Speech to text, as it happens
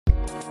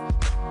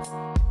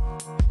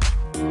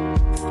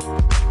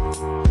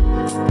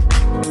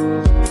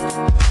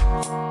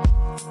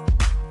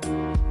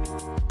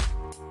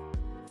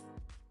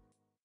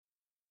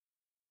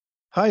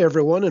Hi,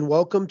 everyone, and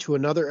welcome to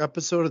another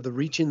episode of the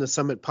Reaching the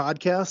Summit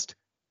podcast.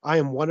 I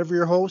am one of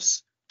your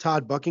hosts,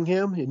 Todd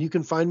Buckingham, and you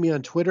can find me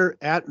on Twitter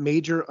at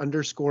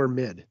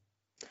major_mid.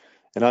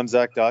 And I'm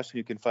Zach Dosh.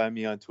 You can find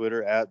me on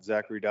Twitter at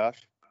Zachary Dosh.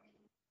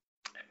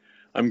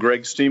 I'm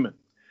Greg Steeman,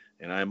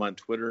 and I'm on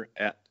Twitter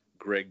at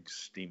Greg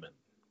Steeman.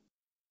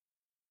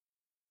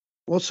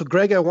 Well, so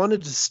Greg, I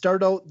wanted to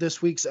start out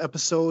this week's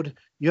episode.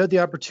 You had the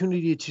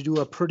opportunity to do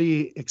a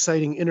pretty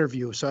exciting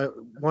interview, so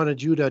I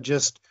wanted you to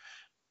just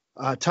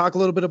talk a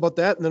little bit about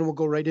that, and then we'll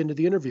go right into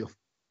the interview.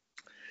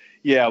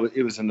 Yeah,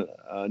 it was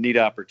a neat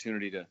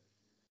opportunity to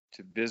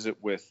visit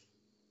with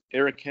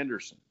Eric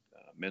Henderson,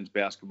 men's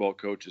basketball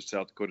coach at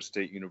South Dakota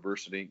State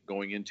University,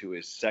 going into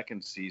his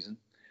second season.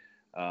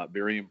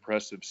 Very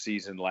impressive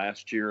season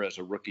last year as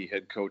a rookie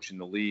head coach in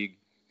the league,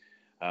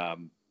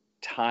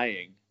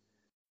 tying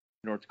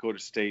North Dakota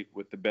State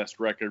with the best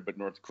record, but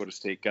North Dakota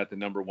State got the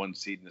number 1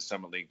 seed in the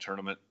Summit League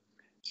tournament.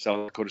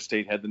 South Dakota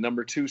State had the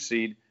number 2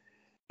 seed.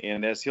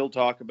 And as he'll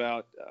talk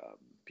about,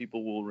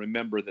 people will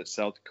remember that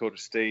South Dakota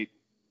State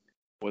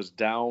was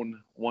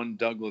down one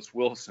Douglas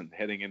Wilson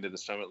heading into the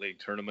Summit League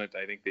tournament.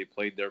 I think they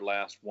played their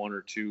last 1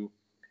 or 2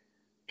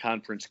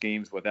 conference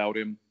games without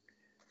him.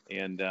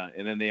 And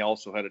then they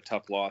also had a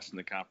tough loss in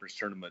the conference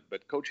tournament.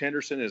 But Coach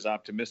Henderson is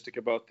optimistic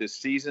about this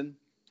season,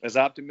 as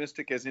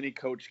optimistic as any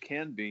coach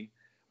can be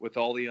with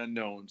all the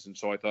unknowns. And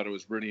so I thought it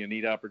was really a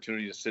neat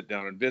opportunity to sit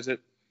down and visit.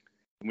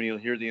 And when you'll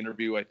hear the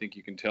interview, I think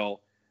you can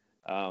tell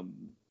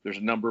there's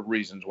a number of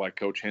reasons why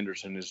Coach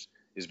Henderson is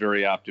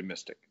very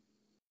optimistic.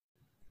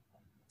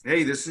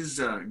 Hey, this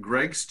is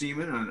Greg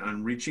Steeman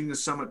on Reaching the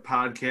Summit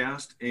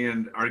podcast,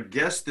 and our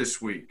guest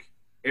this week,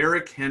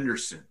 Eric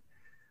Henderson,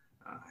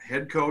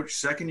 head coach,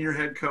 second-year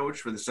head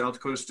coach for the South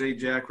Dakota State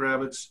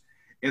Jackrabbits,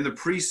 and the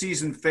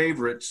preseason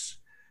favorites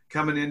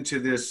coming into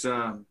this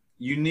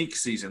unique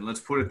season. Let's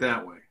put it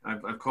that way.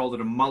 I've called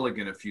it a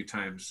mulligan a few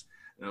times,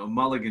 a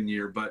mulligan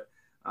year, but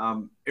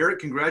Eric,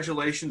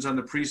 congratulations on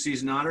the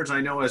preseason honors.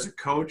 I know as a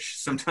coach,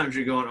 sometimes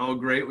you're going, oh,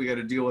 great, we got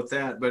to deal with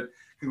that. But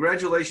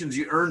congratulations,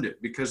 you earned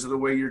it because of the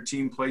way your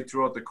team played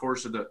throughout the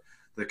course of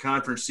the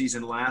conference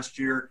season last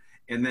year,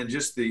 and then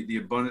just the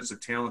abundance of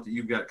talent that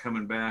you've got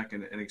coming back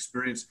and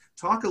experience.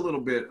 Talk a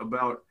little bit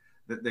about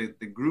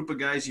the group of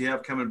guys you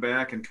have coming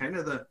back and kind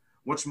of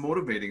what's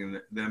motivating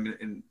them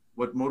and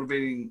what's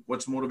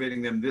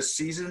motivating them this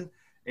season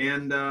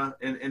and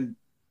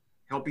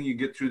helping you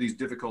get through these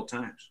difficult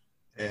times.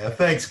 Yeah,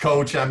 thanks,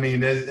 Coach. I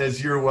mean,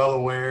 as you're well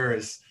aware,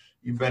 as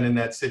you've been in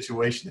that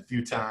situation a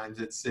few times,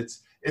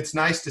 it's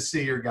nice to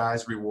see your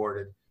guys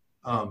rewarded.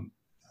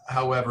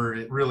 However,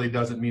 it really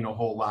doesn't mean a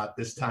whole lot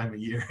this time of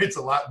year. It's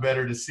a lot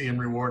better to see them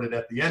rewarded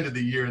at the end of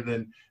the year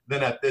than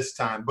at this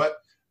time. But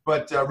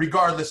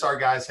regardless, our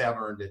guys have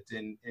earned it,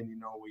 and you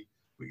know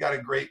we got a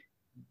great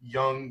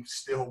young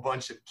still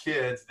bunch of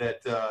kids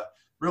that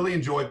really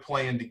enjoy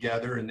playing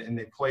together, and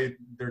they play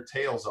their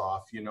tails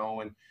off, you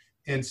know,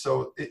 and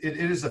so it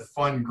is a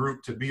fun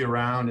group to be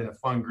around and a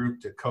fun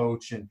group to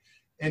coach.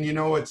 And you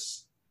know,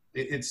 it's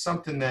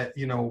something that,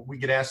 you know, we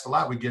get asked a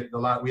lot. We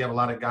have a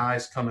lot of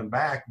guys coming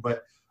back,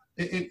 but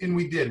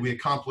we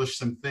accomplished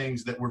some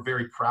things that we're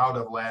very proud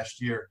of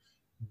last year.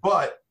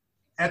 But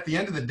at the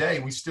end of the day,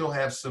 we still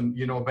have some,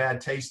 you know, bad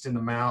taste in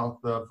the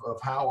mouth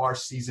of how our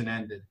season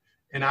ended.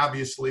 And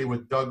obviously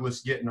with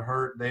Douglas getting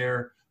hurt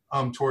there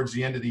towards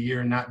the end of the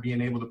year and not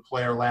being able to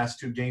play our last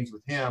 2 games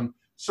with him,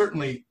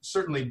 certainly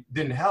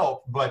didn't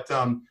help, but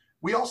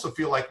we also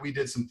feel like we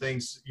did some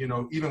things, you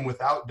know, even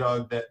without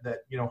Doug that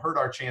you know hurt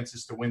our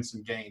chances to win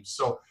some games.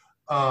 So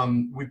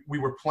we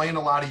were playing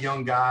a lot of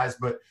young guys,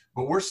 but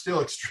we're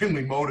still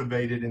extremely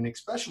motivated, and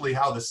especially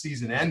how the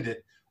season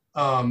ended.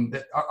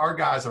 That our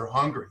guys are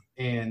hungry,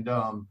 and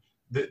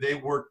they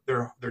worked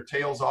their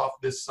tails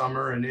off this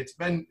summer, and it's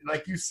been,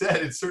 like you said,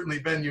 it's certainly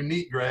been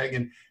unique, Greg,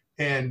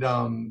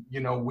 and you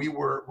know, we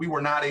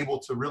were not able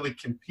to really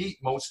compete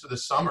most of the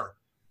summer.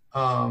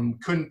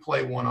 Couldn't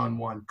play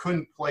 1-on-1,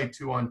 couldn't play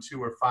 2-on-2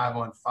 or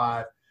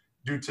 5-on-5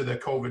 due to the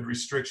COVID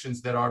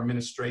restrictions that our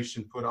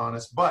administration put on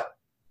us. But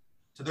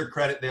to their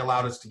credit, they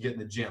allowed us to get in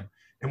the gym.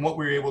 And what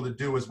we were able to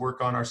do is work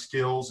on our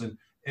skills and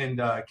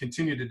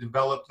continue to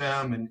develop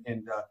them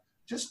and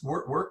just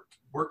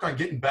work on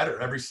getting better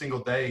every single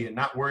day and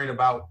not worrying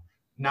about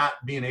not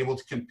being able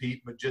to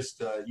compete, but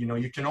just, you know,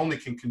 you can only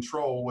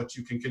control what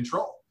you can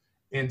control.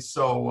 And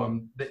so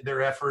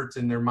their efforts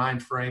and their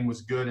mind frame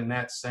was good in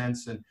that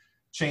sense, and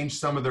changed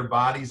some of their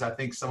bodies. I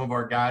think some of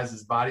our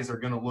guys' bodies are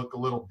going to look a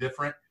little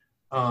different,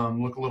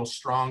 look a little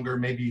stronger,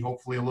 maybe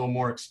hopefully a little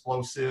more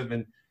explosive.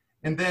 And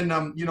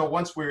then, you know,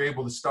 once we were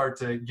able to start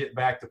to get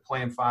back to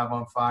playing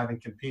 5-on-5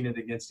 and competing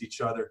against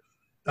each other,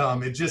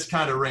 it just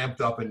kind of ramped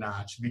up a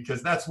notch,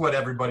 because that's what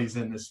everybody's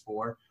in this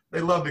for.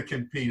 They love to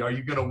compete. Are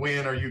you going to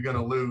win? Are you going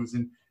to lose?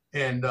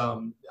 And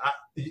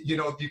you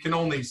know, you can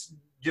only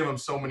give them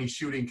so many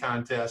shooting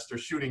contests or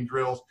shooting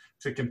drills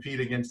to compete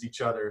against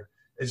each other.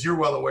 as you're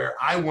well aware,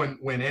 I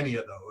wouldn't win any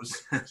of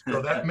those.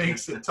 So that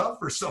makes it tough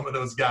for some of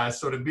those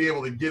guys. So to be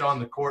able to get on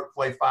the court,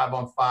 play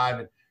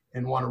 5-on-5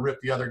 and want to rip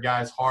the other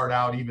guy's heart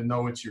out, even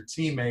though it's your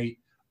teammate,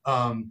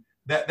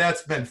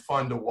 that's been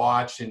fun to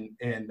watch.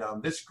 And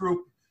this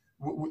group,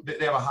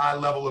 they have a high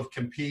level of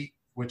compete,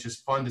 which is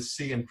fun to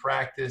see in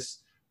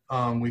practice.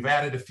 We've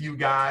added a few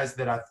guys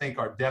that I think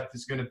our depth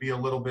is going to be a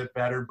little bit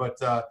better, but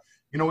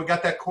we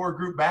got that core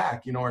group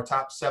back. Our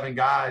top 7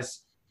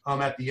 guys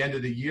at the end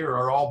of the year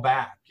are all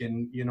back,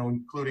 and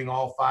including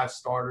all 5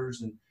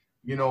 starters. And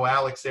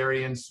Alex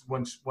Arians,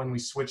 when we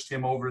switched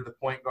him over to the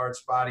point guard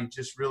spot, he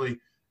just really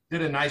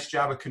did a nice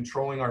job of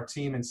controlling our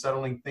team and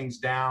settling things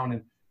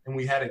down. And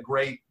we had a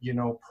great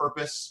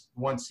purpose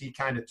once he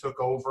kind of took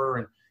over,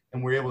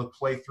 and we were able to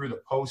play through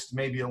the post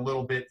maybe a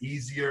little bit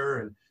easier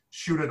and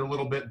shoot it a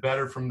little bit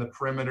better from the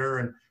perimeter.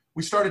 And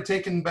we started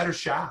taking better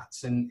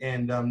shots, and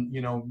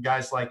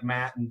guys like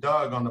Matt and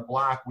Doug on the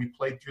block, we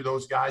played through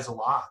those guys a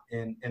lot.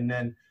 And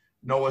then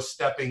Noah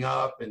stepping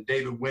up and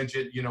David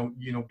Wingett,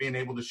 being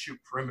able to shoot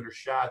perimeter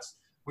shots.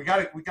 We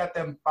got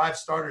them 5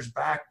 starters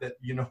back that,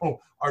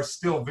 are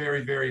still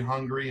very, very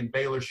hungry, and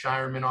Baylor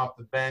Shireman off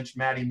the bench,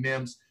 Matty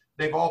Mims,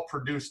 they've all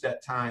produced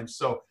at times.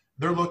 So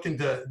they're looking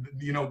to,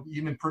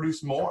 even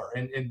produce more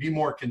and be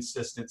more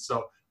consistent.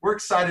 So we're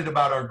excited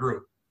about our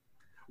group.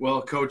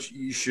 Well, Coach,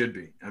 you should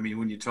be. I mean,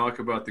 when you talk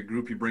about the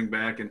group you bring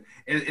back, and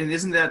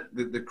isn't that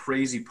the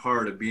crazy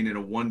part of being in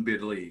a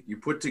 1-bid league? You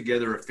put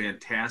together a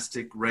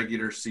fantastic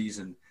regular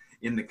season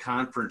in the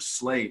conference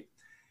slate,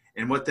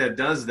 and what that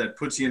does is that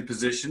puts you in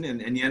position,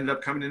 and you ended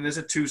up coming in as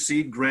a 2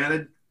 seed.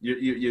 Granted,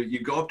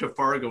 you go up to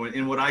Fargo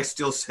in what I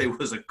still say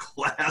was a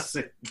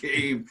classic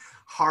game,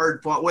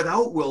 hard fought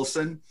without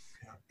Wilson,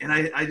 and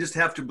I just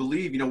have to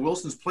believe,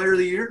 Wilson's Player of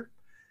the Year.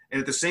 And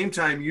at the same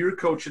time, you're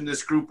coaching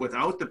this group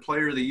without the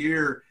Player of the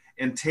Year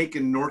and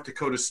taking North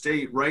Dakota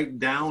State right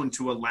down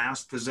to a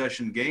last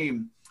possession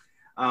game.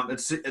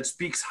 It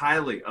speaks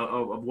highly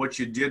of what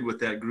you did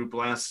with that group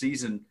last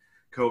season,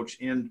 Coach.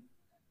 And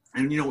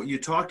you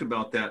talked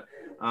about that.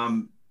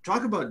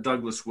 Talk about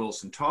Douglas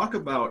Wilson. Talk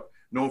about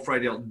Noah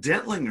Friedel.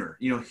 Dentlinger,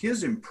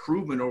 his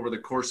improvement over the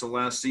course of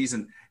last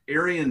season.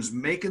 Arians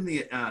making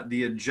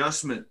the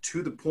adjustment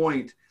to the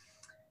point.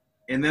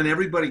 And then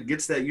everybody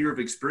gets that year of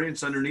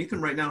experience underneath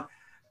them right now.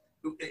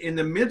 In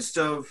the midst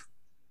of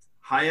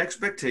high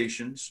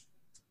expectations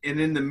and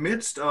in the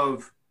midst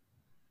of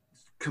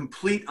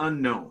complete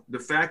unknown, the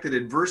fact that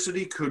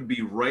adversity could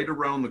be right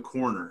around the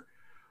corner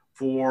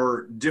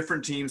for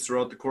different teams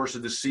throughout the course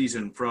of the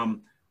season,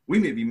 from we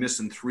may be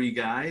missing 3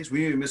 guys,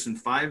 we may be missing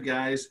 5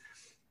 guys.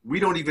 We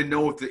don't even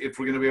know if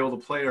we're going to be able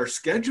to play our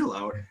schedule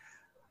out.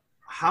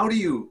 How do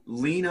you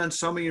lean on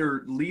some of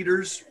your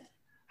leaders?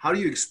 How do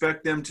you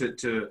expect them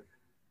to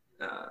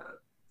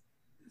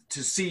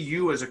see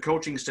you as a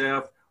coaching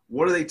staff?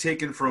 What are they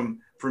taking from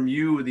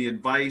you, the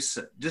advice,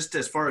 just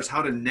as far as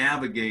how to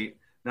navigate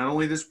not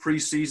only this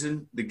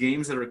preseason, the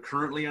games that are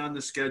currently on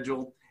the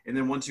schedule, and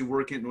then once you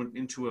work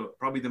into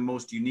probably the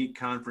most unique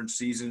conference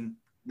season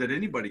that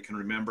anybody can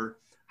remember,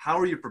 how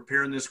are you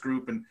preparing this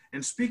group?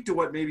 And speak to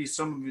what maybe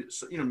some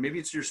of you, maybe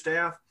it's your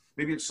staff,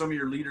 maybe it's some of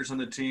your leaders on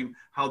the team,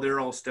 how they're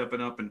all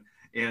stepping up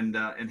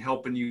and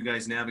helping you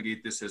guys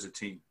navigate this as a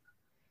team.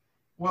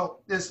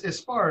 Well, as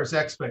far as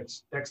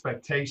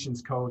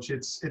expectations, Coach,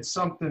 it's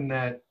something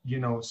that,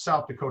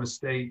 South Dakota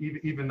State,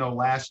 even though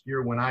last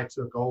year when I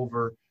took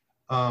over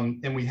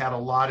and we had a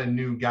lot of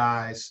new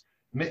guys,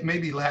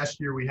 maybe last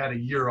year we had a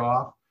year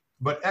off,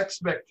 but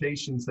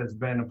expectations has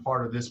been a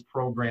part of this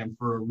program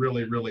for a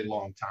really, really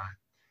long time.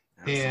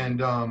 Absolutely.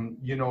 And,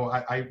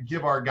 I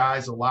give our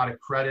guys a lot of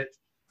credit.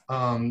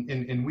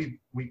 And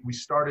we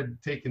started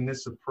taking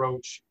this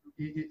approach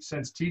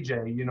since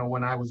TJ,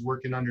 when I was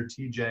working under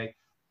TJ.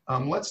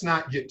 Let's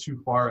not get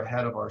too far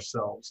ahead of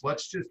ourselves.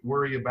 Let's just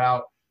worry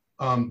about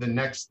the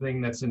next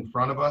thing that's in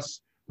front of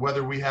us,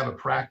 whether we have a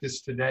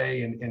practice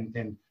today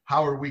and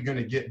how are we going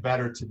to get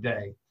better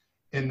today.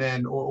 And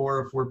then,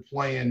 or if we're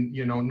playing,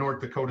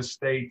 North Dakota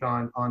State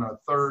on a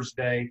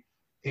Thursday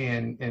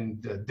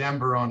and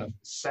Denver on a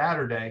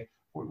Saturday,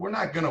 we're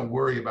not going to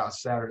worry about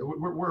Saturday.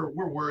 We're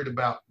worried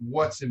about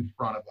what's in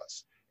front of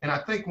us. And I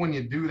think when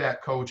you do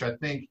that, Coach, I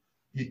think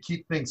you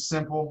keep things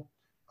simple.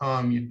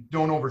 You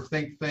don't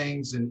overthink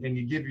things, and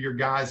you give your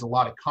guys a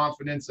lot of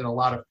confidence and a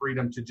lot of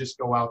freedom to just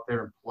go out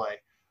there and play.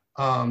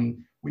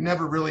 We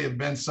never really have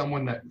been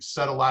someone that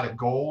set a lot of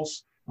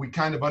goals. We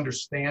kind of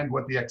understand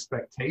what the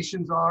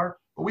expectations are,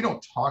 but we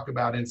don't talk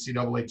about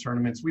NCAA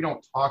tournaments. We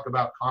don't talk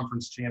about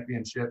conference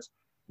championships.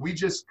 We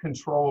just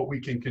control what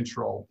we can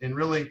control. And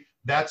really,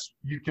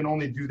 you can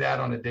only do that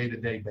on a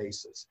day-to-day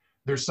basis.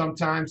 There's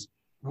sometimes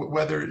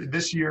whether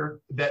this year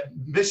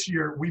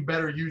we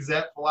better use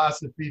that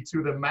philosophy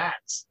to the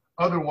max.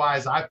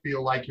 Otherwise, I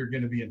feel like you're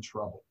going to be in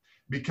trouble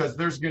because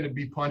there's going to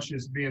be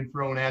punches being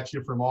thrown at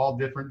you from all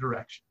different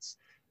directions.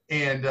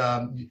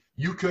 And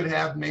you could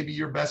have maybe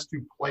your best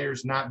 2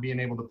 players not being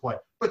able to play,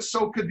 but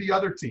so could the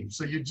other team.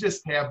 So you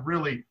just have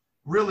really,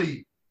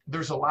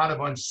 there's a lot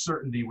of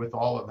uncertainty with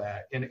all of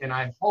that. And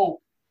I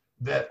hope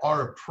that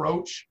our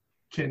approach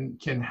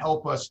can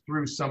help us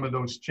through some of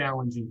those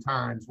challenging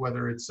times,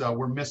 whether it's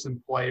we're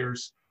missing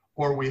players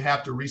or we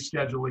have to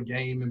reschedule a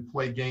game and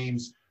play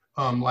games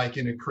like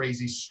in a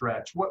crazy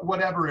stretch,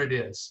 whatever it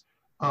is.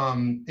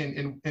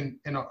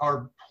 And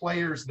our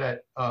players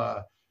that,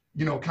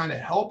 kind of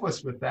help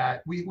us with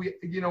that. We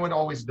it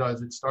always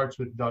does. It starts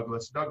with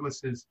Douglas.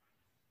 Douglas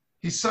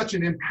he's such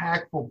an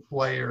impactful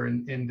player.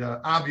 And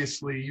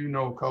obviously,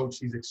 Coach,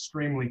 he's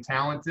extremely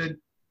talented,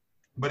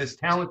 but as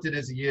talented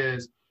as he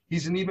is,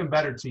 he's an even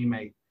better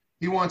teammate.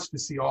 He wants to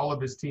see all of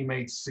his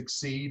teammates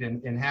succeed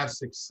and have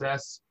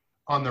success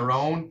on their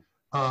own.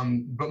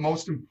 But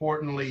most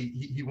importantly,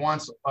 he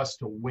wants us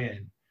to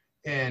win.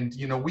 And,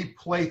 we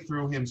play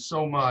through him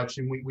so much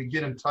and we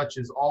get him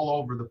touches all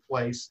over the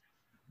place,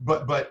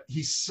 but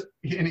he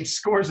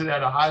scores it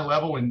at a high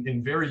level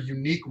in very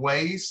unique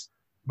ways,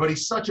 but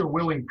he's such a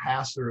willing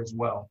passer as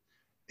well.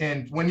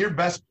 And when your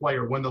best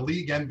player, when the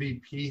league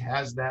MVP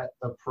has that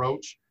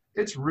approach,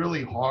 it's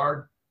really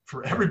hard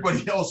for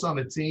everybody else on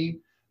the team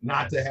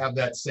not to have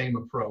that same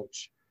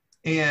approach.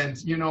 And,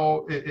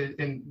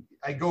 and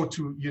I go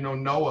to,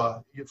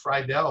 Noah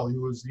Friedel,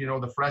 who was,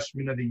 the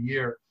freshman of the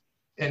year.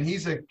 And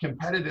he's as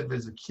competitive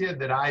as a kid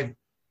that I've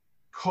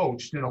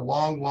coached in a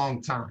long,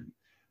 long time.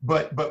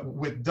 But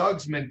with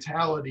Doug's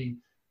mentality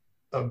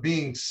of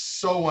being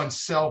so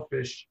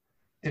unselfish,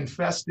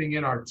 investing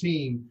in our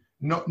team,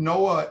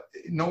 Noah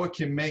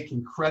can make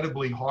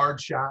incredibly hard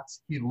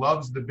shots. He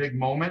loves the big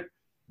moment.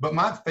 But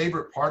my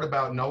favorite part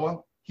about Noah,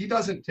 he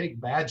doesn't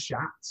take bad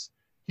shots.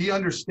 He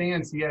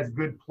understands he has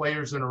good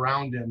players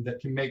around him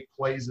that can make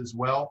plays as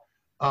well.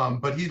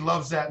 But he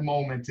loves that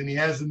moment and he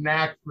has a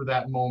knack for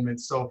that moment.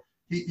 So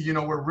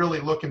we're really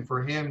looking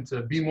for him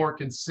to be more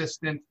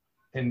consistent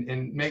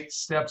and make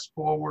steps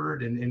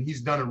forward. And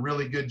he's done a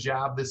really good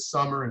job this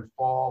summer and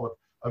fall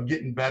of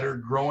getting better,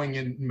 growing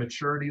in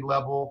maturity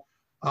level.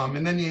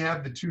 And then you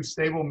have the two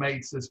stable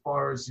mates as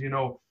far as,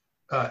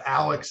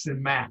 Alex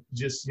and Matt,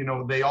 just,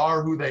 they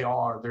are who they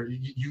are.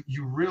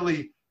 You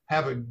really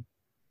have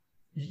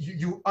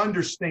you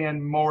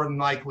understand more than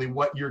likely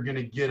what you're going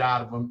to get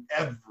out of them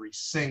every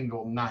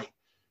single night.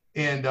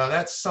 And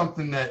that's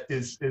something that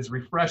is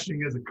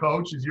refreshing as a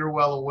coach, as you're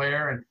well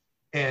aware.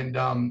 And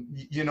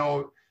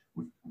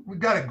we've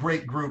got a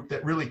great group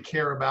that really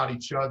care about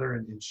each other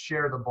and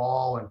share the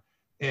ball.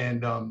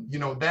 And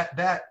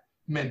that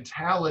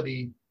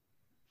mentality,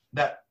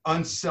 that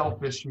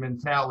unselfish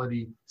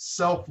mentality,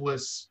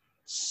 selfless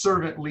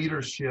servant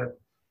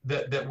leadership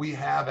that we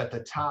have at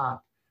the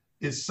top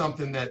is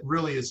something that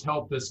really has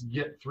helped us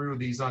get through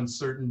these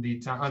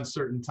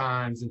uncertain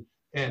times.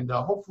 And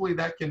hopefully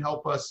that can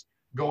help us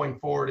going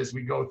forward as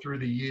we go through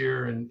the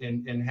year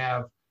and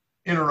have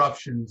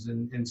interruptions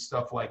and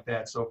stuff like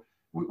that. So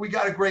we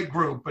got a great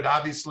group, but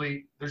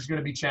obviously there's going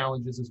to be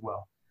challenges as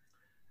well.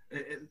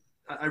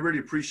 I really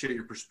appreciate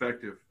your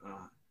perspective,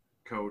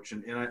 Coach.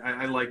 And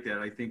I like that.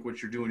 I think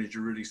what you're doing is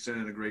you're really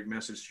sending a great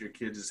message to your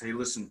kids is, hey,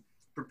 listen,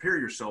 prepare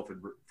yourself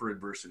for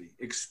adversity,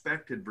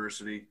 expect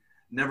adversity,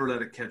 never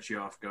let it catch you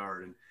off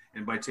guard.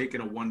 And by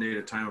taking a one day at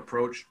a time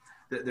approach,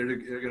 they're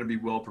going to be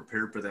well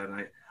prepared for that.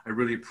 And I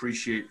really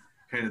appreciate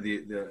kind of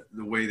the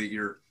way that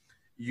you're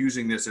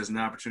using this as an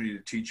opportunity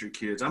to teach your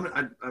kids.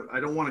 I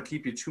don't want to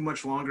keep you too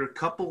much longer.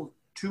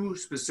 Two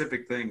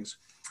specific things.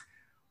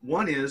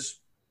 One is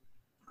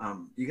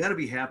you got to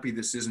be happy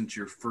this isn't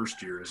your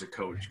first year as a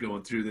coach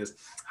going through this.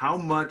 How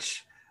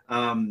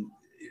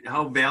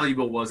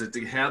valuable was it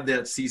to have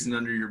that season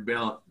under your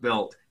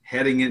belt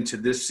heading into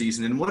this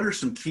season? And what are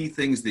some key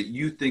things that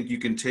you think you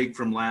can take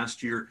from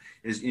last year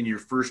as in your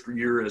first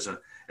year as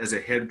a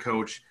head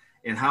coach,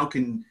 and how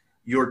can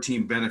your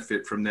team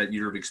benefit from that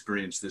year of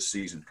experience this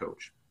season,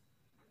 Coach?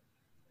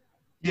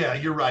 Yeah,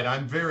 you're right.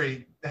 I'm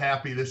very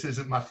happy this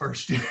isn't my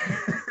first year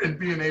and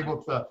being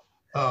able to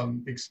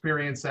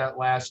experience that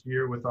last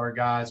year with our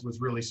guys was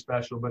really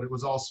special, but it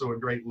was also a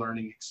great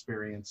learning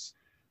experience.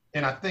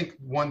 And I think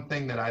one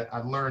thing that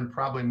I've learned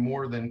probably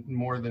more than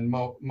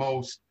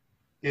most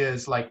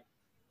is like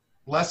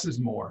less is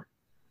more.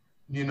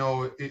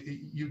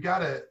 You got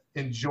to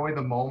enjoy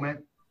the moment.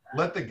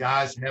 Let the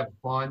guys have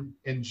fun.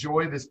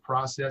 Enjoy this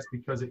process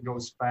because it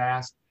goes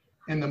fast.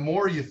 And the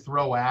more you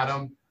throw at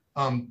them,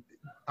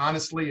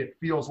 honestly, it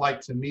feels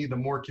like to me the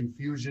more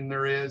confusion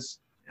there is.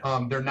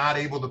 They're not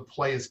able to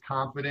play as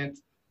confident.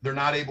 They're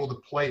not able to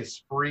play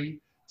as free.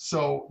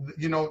 So,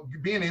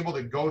 being able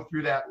to go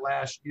through that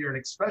last year,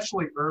 and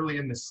especially early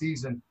in the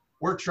season,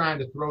 we're trying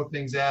to throw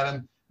things at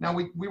them. Now,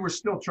 we were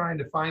still trying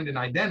to find an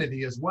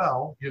identity as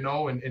well,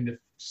 and to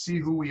see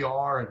who we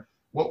are and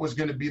what was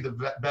going to be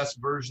the best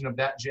version of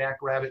that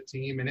Jackrabbit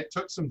team. And it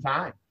took some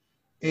time,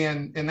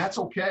 and that's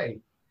okay.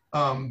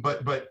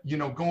 But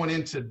going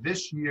into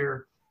this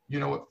year,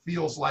 it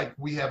feels like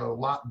we have a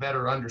lot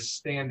better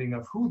understanding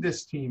of who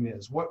this team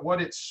is,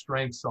 what its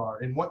strengths are,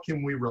 and what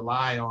can we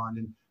rely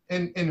on,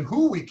 and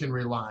who we can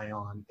rely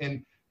on.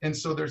 And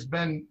so there's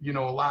been, a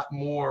lot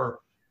more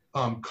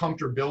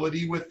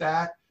comfortability with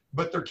that,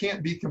 but there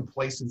can't be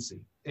complacency.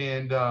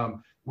 And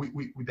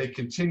they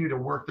continue to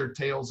work their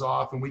tails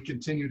off, and we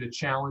continue to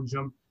challenge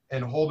them.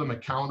 and hold them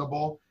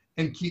accountable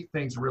and keep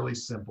things really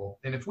simple.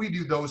 And if we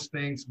do those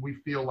things, we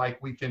feel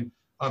like we can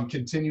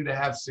continue to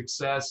have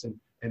success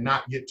and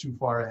not get too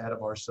far ahead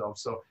of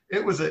ourselves. So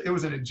it was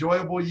an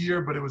enjoyable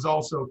year, but it was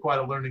also quite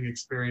a learning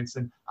experience.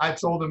 And I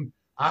told them,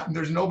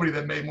 there's nobody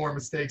that made more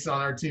mistakes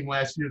on our team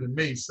last year than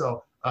me.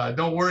 So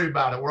don't worry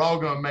about it. We're all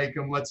going to make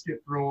them. Let's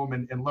get through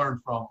them and learn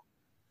from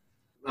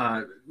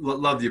them.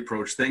 Love the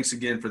approach. Thanks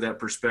again for that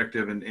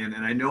perspective. And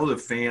I know the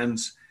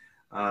fans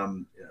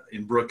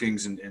in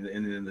Brookings and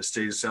in the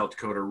state of South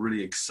Dakota are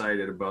really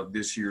excited about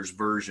this year's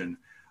version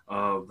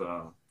of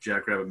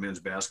Jackrabbit men's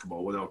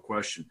basketball, without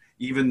question.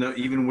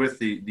 Even with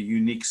the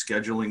unique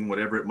scheduling,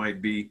 whatever it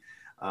might be,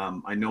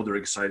 I know they're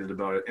excited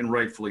about it, and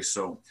rightfully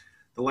so.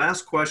 The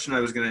last question I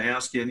was going to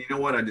ask you, and you know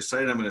what? I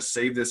decided I'm going to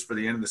save this for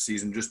the end of the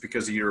season just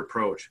because of your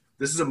approach.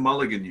 This is a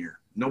mulligan year.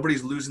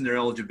 Nobody's losing their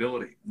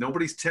eligibility.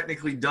 Nobody's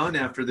technically done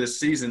after this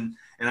season.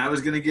 And I was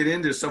going to get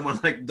into someone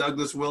like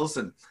Douglas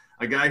Wilson,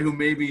 a guy who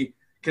maybe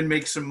can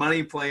make some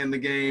money playing the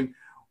game.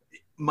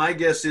 My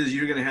guess is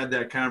you're going to have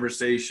that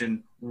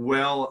conversation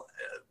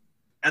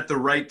at the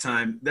right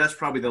time. That's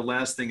probably the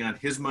last thing on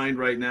his mind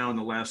right now and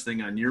the last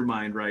thing on your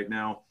mind right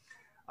now.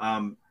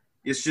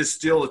 It's just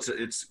still,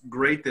 it's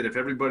great that if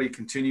everybody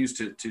continues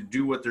to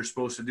do what they're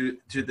supposed to do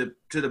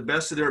to the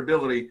best of their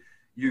ability,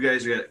 you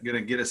guys are going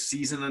to get a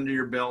season under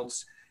your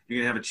belts. You're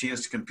going to have a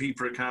chance to compete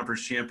for a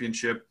conference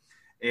championship.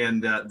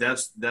 And at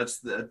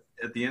the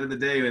end of the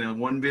day, in a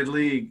one bid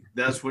league,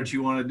 that's what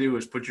you want to do,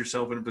 is put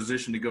yourself in a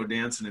position to go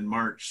dancing in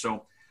March.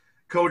 So,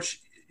 Coach,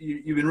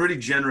 you've been really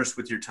generous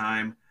with your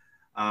time.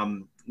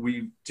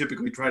 We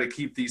typically try to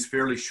keep these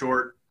fairly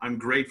short. I'm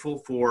grateful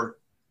for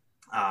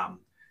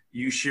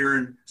you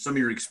sharing some of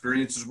your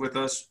experiences with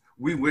us.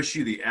 We wish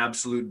you the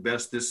absolute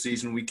best this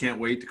season. We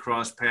can't wait to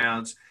cross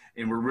paths,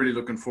 and we're really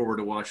looking forward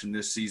to watching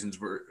this season's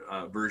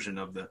version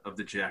of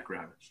the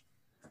Jackrabbits.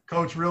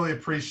 Coach, really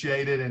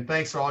appreciate it, and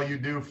thanks for all you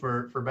do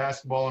for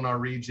basketball in our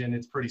region.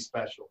 It's pretty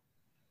special.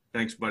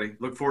 Thanks, buddy.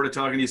 Look forward to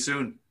talking to you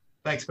soon.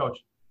 Thanks, Coach.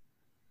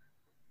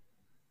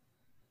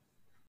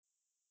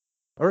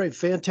 All right,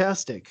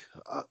 fantastic.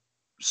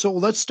 So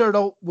let's start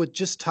out with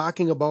just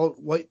talking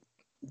about what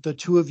the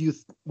two of you,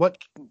 what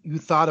you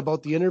thought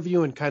about the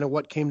interview and kind of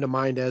what came to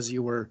mind as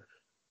you were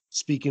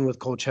speaking with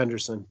Coach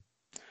Henderson.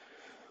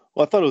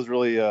 Well, I thought it was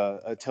really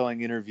a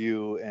telling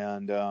interview,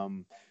 and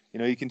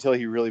you can tell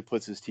he really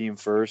puts his team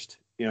first.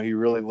 He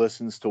really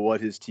listens to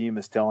what his team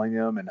is telling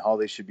him and how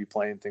they should be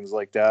playing, things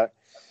like that.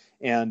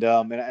 And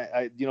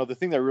I the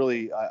thing that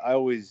really I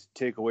always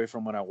take away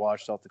from when I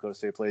watch South Dakota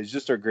State play is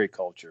just our great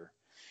culture.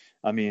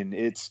 I mean,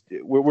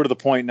 we're to the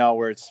point now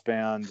where it's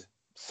spanned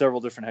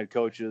several different head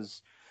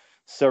coaches,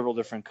 several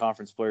different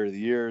conference player of the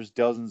years,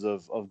 dozens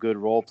of good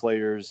role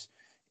players.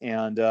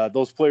 And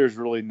those players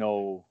really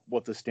know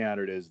what the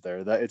standard is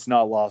there. That it's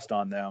not lost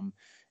on them.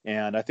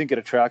 And I think it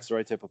attracts the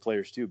right type of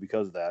players too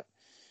because of that.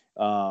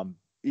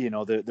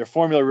 Their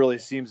formula really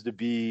seems to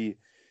be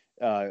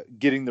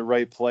getting the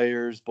right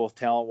players, both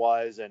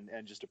talent-wise and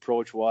just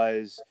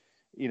approach-wise,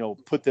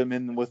 put them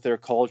in with their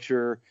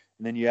culture,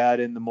 and then you add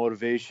in the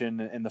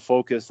motivation and the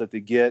focus that they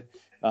get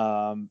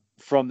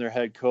from their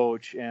head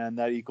coach, and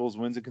that equals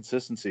wins and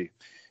consistency.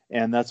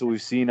 And that's what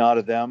we've seen out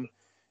of them.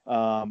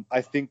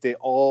 I think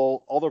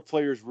all their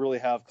players really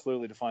have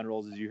clearly defined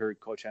roles, as you heard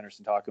Coach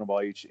Henderson talking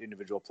about each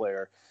individual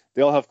player.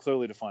 They all have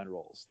clearly defined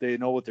roles. They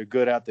know what they're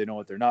good at. They know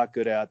what they're not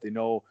good at. They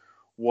know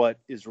what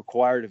is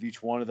required of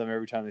each one of them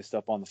every time they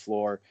step on the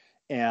floor.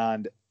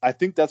 And I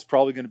think that's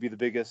probably going to be the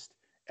biggest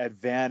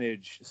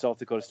advantage South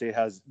Dakota State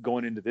has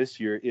going into this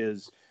year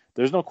is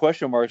there's no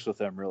question marks with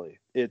them, really.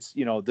 It's,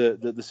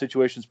 the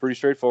situation's pretty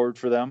straightforward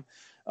for them.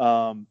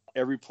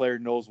 Every player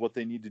knows what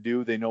they need to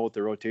do. They know what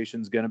their rotation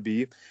is going to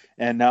be.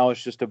 And now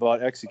it's just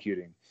about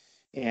executing.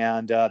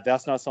 And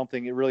that's not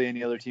something really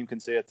any other team can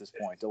say at this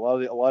point. A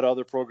lot of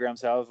other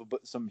programs have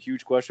some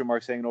huge question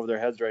marks hanging over their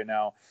heads right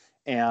now,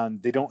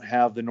 and they don't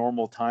have the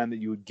normal time that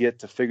you would get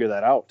to figure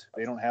that out.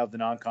 They don't have the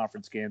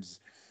non-conference games.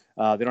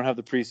 They don't have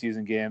the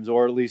preseason games,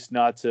 or at least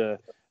not to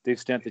the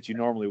extent that you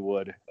normally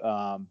would.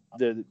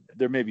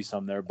 There may be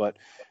some there, but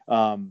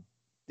they're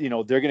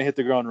going to hit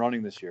the ground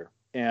running this year.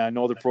 And I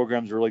know the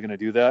program's really going to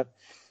do that.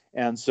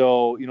 And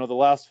so, the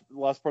last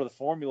part of the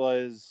formula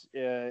is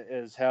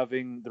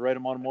having the right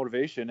amount of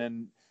motivation.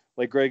 And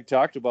like Greg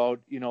talked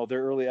about,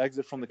 their early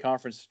exit from the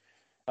conference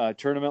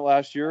tournament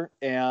last year,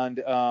 and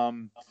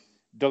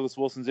Douglas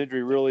Wilson's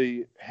injury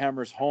really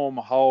hammers home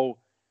how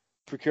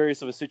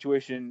precarious of a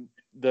situation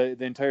the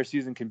entire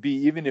season can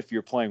be, even if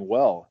you're playing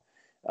well.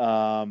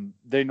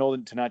 They know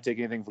to not take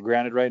anything for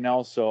granted right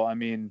now. So, I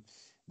mean,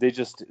 they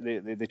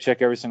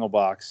check every single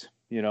box.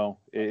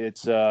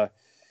 It's they're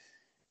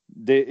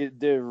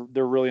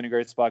really in a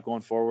great spot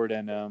going forward,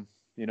 and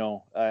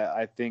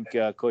I think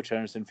Coach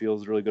Henderson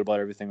feels really good about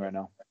everything right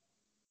now.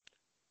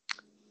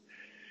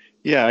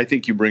 Yeah, I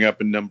think you bring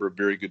up a number of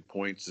very good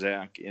points,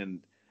 Zach, and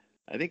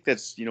I think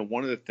that's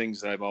one of the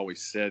things that I've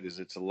always said is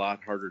it's a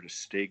lot harder to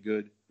stay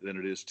good than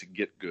it is to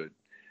get good.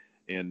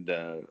 And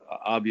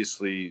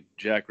obviously,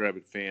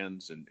 Jackrabbit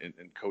fans and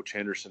Coach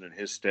Henderson and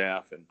his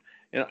staff and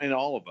and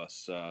all of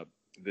us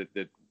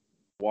that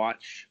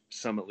watch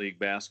Summit League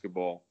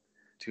basketball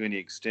to any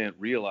extent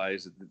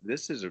realize that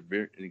this is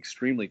an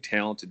extremely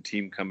talented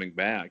team coming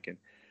back. And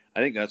I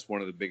think that's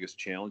one of the biggest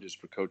challenges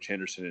for Coach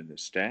Henderson and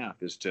his staff,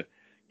 is to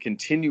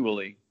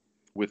continually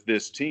with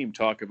this team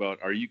talk about,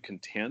 are you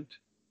content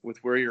with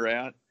where you're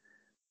at?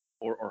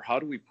 Or how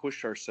do we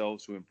push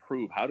ourselves to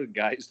improve? How do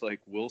guys like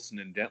Wilson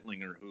and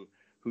Dentlinger,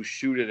 who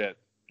shoot it at,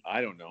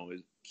 I don't know,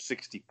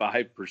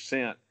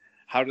 65%,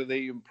 how do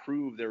they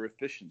improve their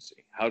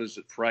efficiency? How does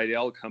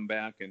Friedel come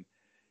back and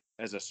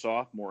as a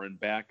sophomore and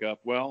back up,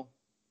 well,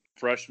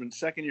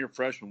 second-year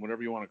freshman,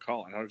 whatever you want to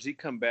call it, how does he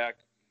come back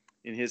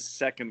in his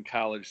second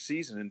college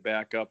season and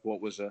back up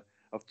what was a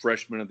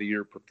freshman of the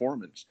year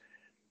performance?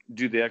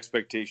 Do the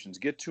expectations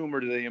get to him, or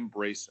do they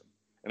embrace him?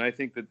 And I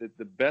think that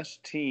the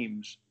best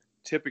teams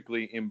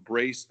typically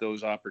embrace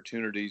those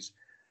opportunities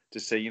to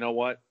say, you know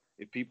what,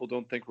 if people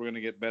don't think we're going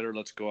to get better,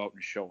 let's go out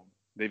and show them.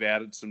 They've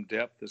added some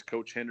depth, as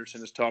Coach Henderson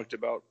has talked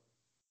about,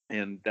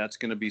 and that's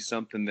going to be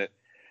something that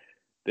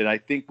I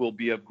think will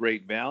be of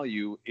great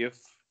value if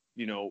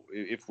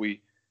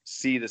we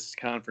see this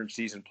conference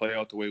season play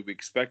out the way we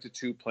expect it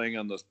to, playing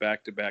on those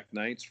back-to-back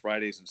nights,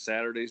 Fridays and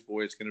Saturdays.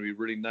 Boy, it's going to be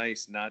really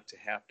nice not to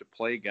have to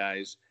play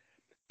guys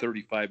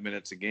 35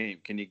 minutes a game.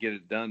 Can you get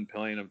it done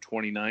playing them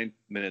 29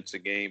 minutes a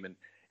game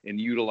and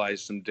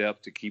utilize some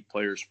depth to keep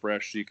players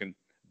fresh so you can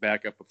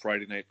back up a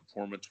Friday night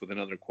performance with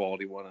another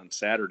quality one on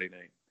Saturday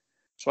night?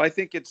 So I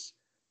think it's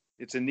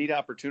a neat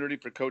opportunity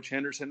for Coach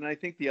Henderson. And I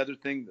think the other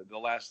thing, the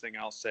last thing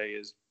I'll say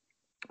is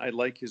I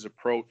like his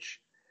approach.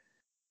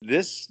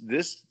 This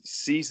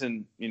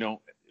season,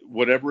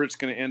 whatever it's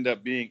going to end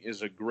up being,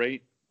 is a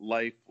great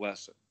life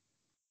lesson.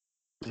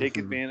 Take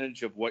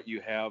advantage of what you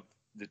have,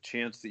 the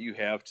chance that you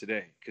have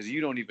today, because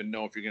you don't even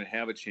know if you're going to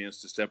have a chance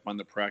to step on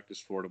the practice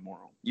floor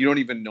tomorrow. You don't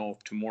even know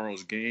if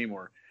tomorrow's game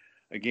or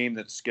a game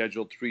that's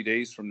scheduled 3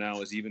 days from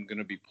now is even going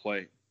to be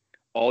played.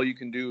 All you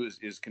can do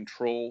is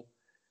control,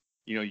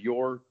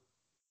 your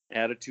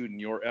attitude and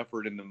your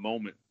effort in the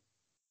moment.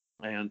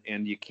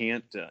 And you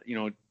can't,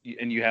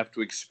 and you have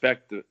to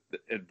expect the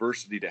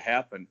adversity to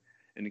happen,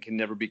 and it can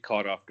never be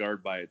caught off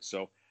guard by it.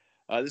 So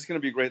this is going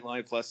to be a great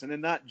life lesson,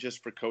 and not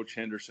just for Coach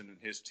Henderson and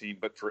his team,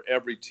 but for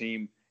every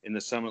team in the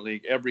Summit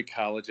League, every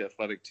college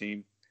athletic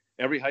team,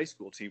 every high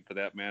school team for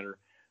that matter.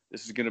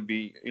 This is going to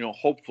be,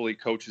 hopefully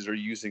coaches are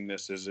using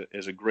this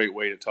as a great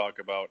way to talk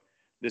about,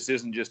 this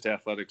isn't just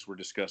athletics we're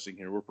discussing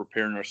here. We're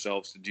preparing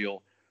ourselves to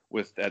deal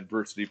with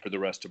adversity for the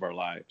rest of our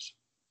lives.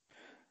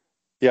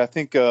 Yeah, I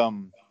think,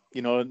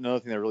 another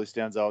thing that really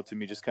stands out to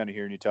me, just kind of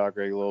hearing you talk,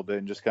 Greg, a little bit,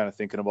 and just kind of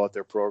thinking about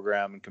their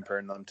program and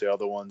comparing them to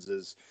other ones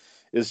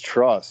is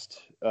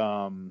trust.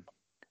 I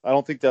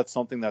don't think that's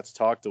something that's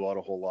talked about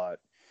a whole lot.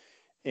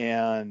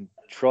 And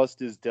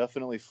trust is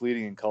definitely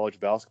fleeting in college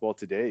basketball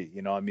today.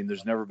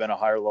 There's never been a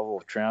higher level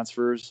of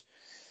transfers.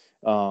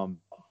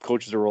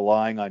 Coaches are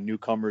relying on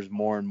newcomers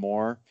more and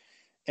more.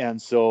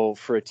 And so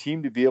for a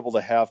team to be able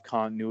to have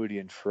continuity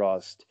and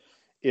trust,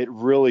 it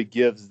really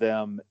gives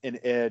them an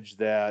edge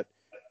that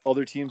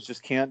other teams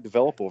just can't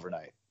develop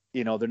overnight.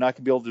 They're not going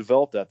to be able to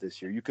develop that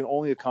this year. You can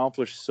only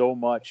accomplish so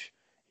much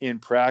in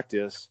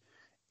practice.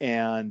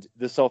 And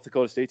this South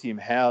Dakota State team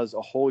has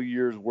a whole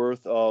year's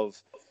worth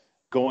of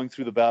going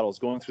through the battles,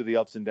 going through the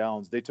ups and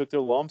downs. They took their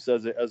lumps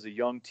as a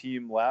young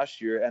team last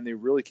year, and they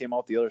really came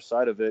out the other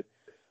side of it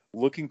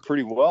looking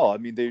pretty well.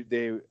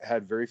 They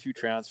had very few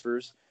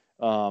transfers,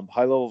 high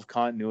level of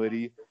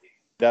continuity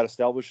that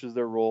establishes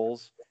their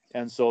roles.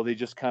 And so they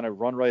just kind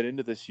of run right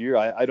into this year.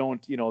 I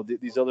don't,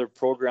 these other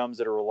programs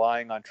that are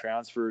relying on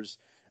transfers,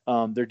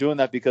 they're doing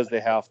that because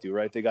they have to,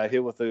 right? They got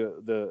hit with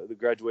the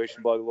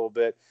graduation bug a little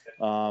bit.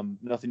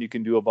 Nothing you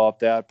can do about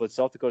that. But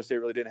South Dakota State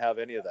really didn't have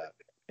any of that.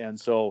 And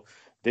so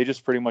they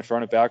just pretty much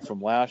run it back from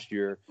last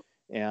year.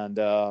 And,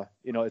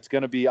 it's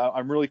going to be,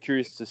 I'm really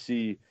curious to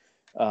see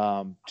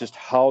just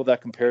how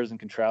that compares and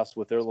contrasts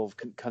with their level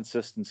of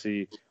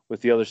consistency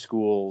with the other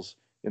schools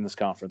in this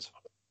conference.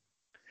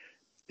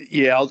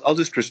 Yeah, I'll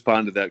just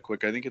respond to that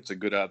quick. I think it's a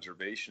good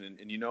observation. And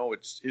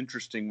it's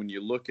interesting when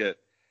you look at,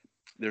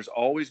 there's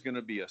always going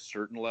to be a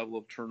certain level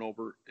of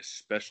turnover,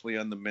 especially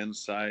on the men's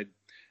side.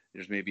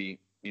 There's maybe,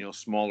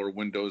 smaller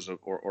windows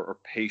or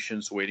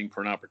patience waiting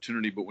for an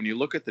opportunity. But when you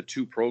look at the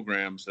two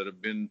programs that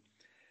have been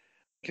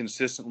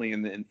consistently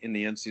in the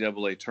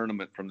NCAA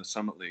tournament from the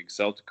Summit League,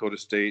 South Dakota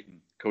State and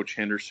Coach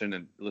Henderson,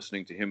 and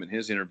listening to him in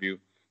his interview,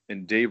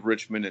 and Dave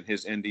Richmond and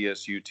his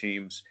NDSU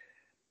teams,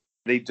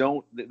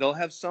 they'll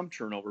have some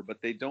turnover,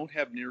 but they don't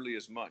have nearly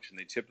as much. And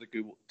they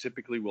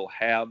typically will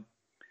have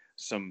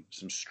some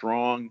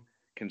strong,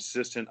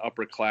 consistent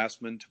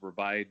upperclassmen to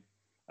provide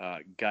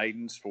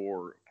guidance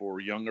for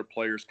younger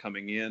players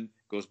coming in.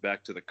 Goes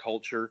back to the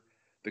culture.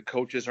 The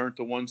coaches aren't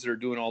the ones that are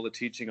doing all the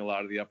teaching. A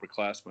lot of the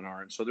upperclassmen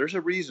are. And so there's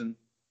a reason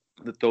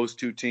that those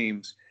two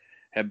teams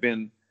have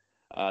been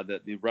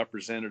the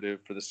representative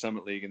for the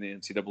Summit League in the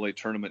NCAA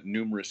tournament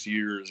numerous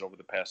years over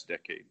the past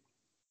decade.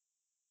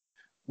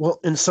 Well,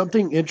 and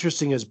something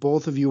interesting as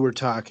both of you were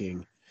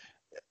talking,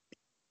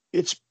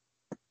 it's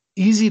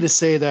easy to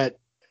say that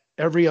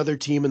every other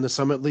team in the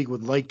Summit League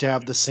would like to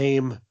have the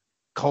same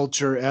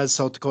culture as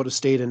South Dakota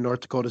State and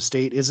North Dakota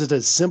State? Is it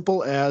as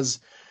simple as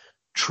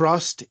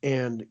trust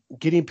and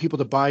getting people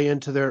to buy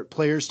into their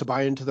players to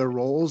buy into their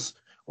roles,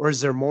 or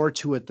is there more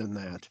to it than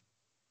that?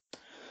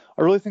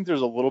 I really think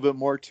there's a little bit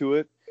more to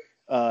it.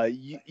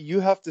 You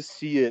have to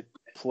see it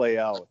play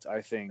out.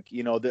 I think,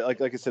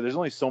 like I said, there's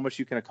only so much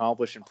you can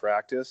accomplish in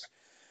practice,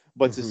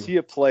 but to see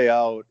it play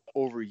out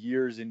over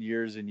years and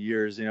years and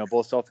years,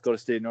 both South Dakota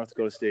State and North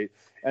Dakota State,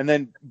 and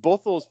then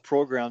both those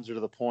programs are to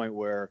the point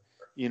where,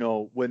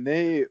 when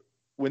they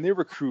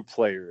recruit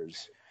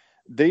players,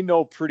 they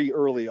know pretty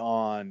early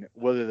on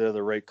whether they're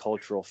the right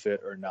cultural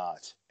fit or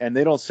not, and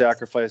they don't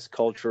sacrifice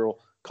cultural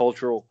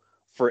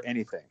for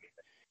anything.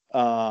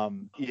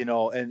 And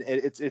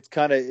it's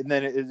kind of, and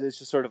then it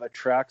just sort of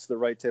attracts the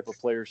right type of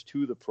players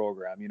to the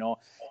program.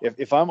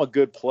 If I'm a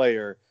good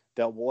player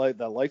that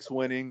likes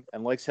winning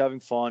and likes having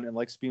fun and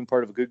likes being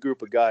part of a good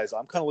group of guys,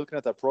 I'm kind of looking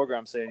at that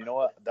program saying, you know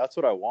what, that's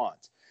what I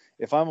want.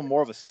 If I'm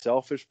more of a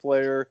selfish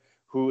player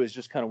who is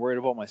just kind of worried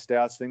about my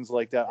stats, things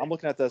like that, I'm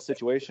looking at that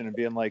situation and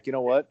being like, you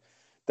know what,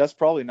 that's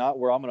probably not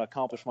where I'm going to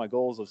accomplish my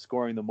goals of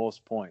scoring the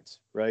most points,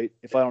 right?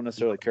 If I don't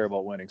necessarily care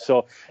about winning.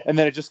 So, and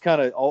then it just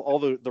kind of, all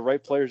the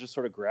right players just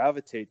sort of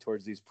gravitate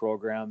towards these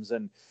programs.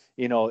 And,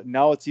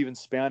 now it's even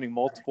spanning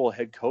multiple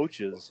head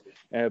coaches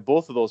at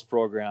both of those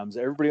programs.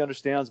 Everybody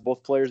understands,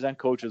 both players and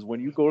coaches, when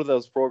you go to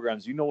those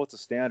programs, you know what the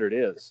standard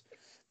is.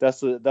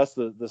 That's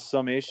the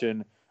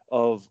summation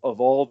of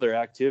all their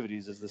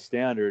activities is the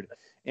standard.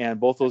 And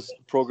both those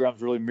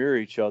programs really mirror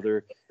each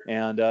other.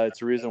 And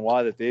it's a reason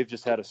why that they've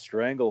just had a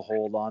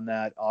stranglehold on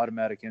that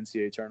automatic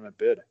NCAA tournament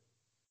bid.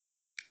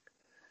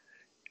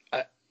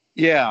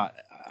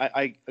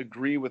 I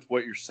agree with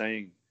what you're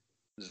saying,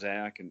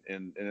 Zach,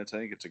 and I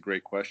think it's a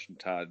great question,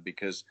 Todd,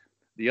 because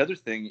the other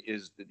thing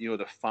is that,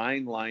 the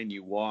fine line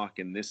you walk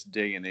in this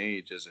day and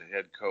age as a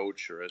head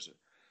coach or as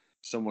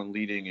someone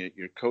leading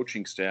your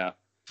coaching staff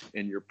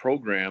and your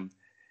program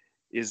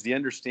is the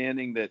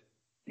understanding that,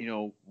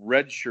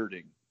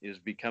 redshirting is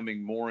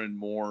becoming more and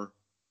more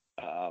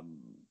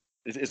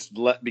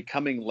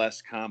becoming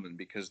less common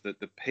because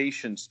the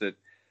patience that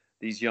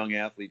these young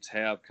athletes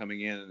have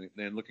coming in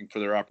and looking for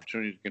their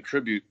opportunity to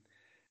contribute,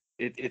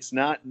 it's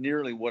not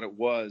nearly what it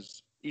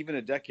was even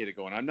a decade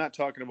ago. And I'm not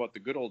talking about the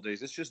good old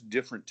days. It's just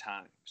different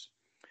times.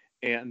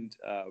 And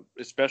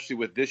especially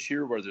with this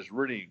year where there's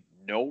really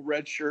no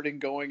redshirting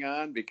going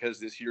on because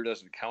this year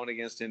doesn't count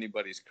against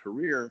anybody's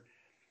career.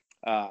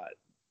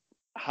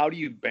 How do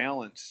you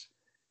balance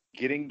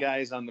getting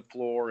guys on the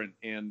floor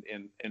and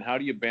how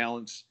do you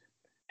balance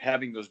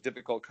having those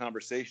difficult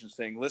conversations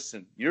saying,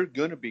 listen, you're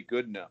going to be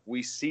good enough.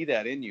 We see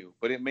that in you,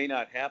 but it may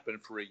not happen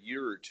for a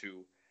year or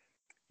two.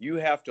 You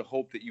have to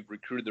hope that you've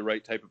recruited the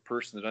right type of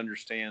person that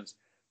understands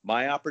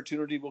my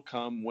opportunity will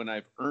come when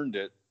I've earned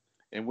it.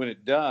 And when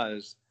it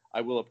does,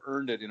 I will have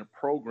earned it in a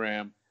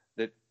program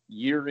that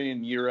year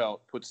in, year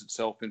out puts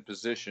itself in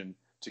position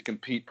to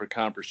compete for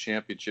conference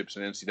championships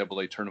and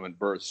NCAA tournament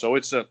berths. So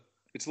it's a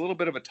little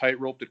bit of a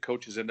tightrope that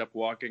coaches end up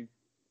walking.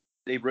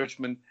 Dave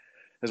Richmond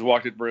has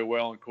walked it very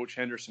well, and Coach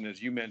Henderson, as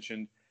you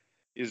mentioned,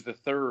 is the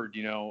third,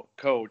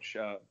 coach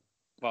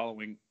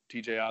following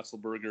TJ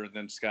Otzelberger and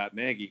then Scott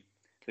Nagy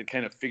that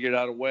kind of figured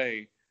out a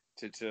way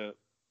to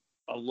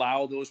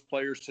allow those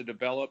players to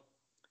develop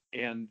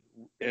and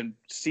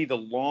see the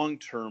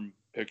long-term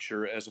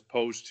picture as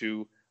opposed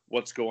to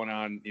what's going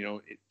on,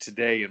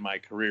 today in my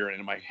career, and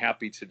am I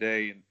happy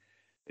today,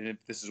 and if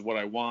this is what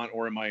I want,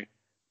 or am I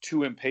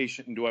too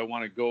impatient and do I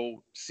want to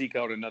go seek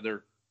out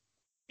another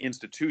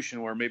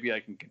institution where maybe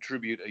I can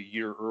contribute a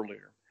year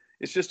earlier?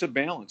 It's just a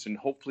balance. And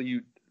hopefully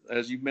you,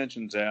 as you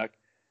mentioned, Zach,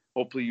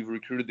 hopefully you've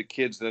recruited the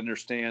kids that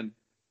understand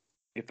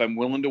if I'm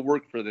willing to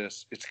work for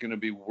this, it's going to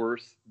be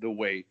worth the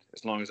wait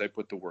as long as I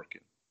put the work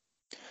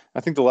in.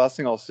 I think the last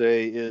thing I'll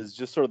say is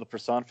just sort of the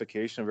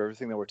personification of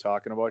everything that we're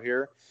talking about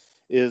here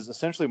is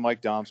essentially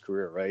Mike Dom's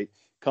career, right?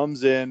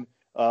 Comes in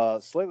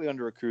slightly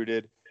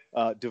under-recruited,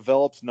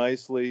 develops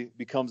nicely,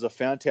 becomes a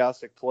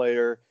fantastic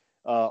player,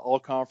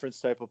 all-conference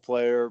type of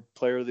player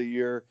of the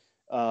year,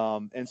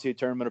 NCAA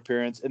tournament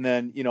appearance, and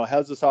then,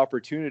 has this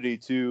opportunity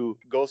to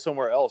go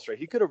somewhere else, right?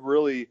 He could have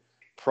really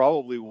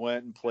probably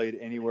went and played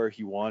anywhere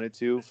he wanted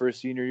to for his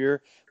senior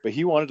year, but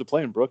he wanted to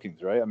play in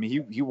Brookings, right? I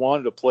mean, he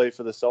wanted to play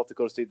for the South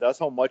Dakota State. That's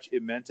how much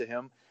it meant to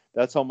him.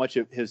 That's how much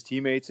his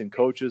teammates and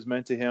coaches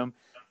meant to him.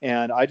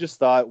 And I just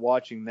thought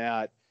watching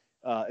that,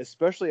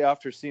 especially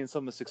after seeing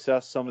some of the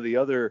success some of the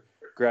other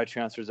grad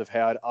transfers have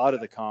had out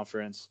of the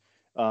conference,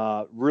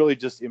 really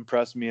just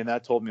impressed me. And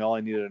that told me all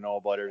I needed to know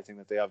about everything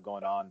that they have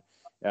going on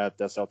at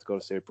that South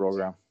Dakota State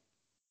program.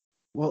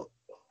 Well,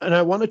 and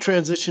I want to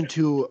transition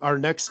to our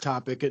next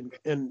topic.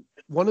 And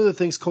one of the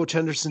things Coach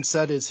Henderson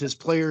said is his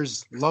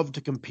players love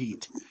to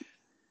compete.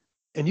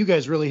 And you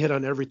guys really hit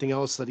on everything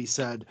else that he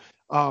said.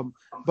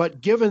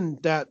 But given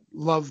that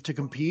love to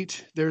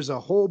compete, there's a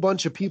whole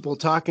bunch of people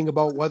talking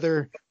about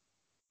whether,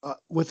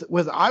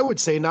 with I would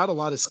say not a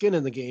lot of skin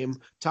in the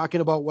game, talking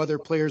about whether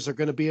players are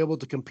going to be able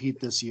to compete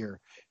this year.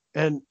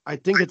 And I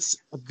think it's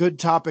a good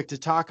topic to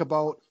talk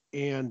about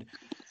And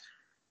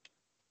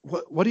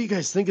what do you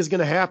guys think is going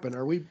to happen?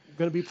 Are we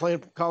going to be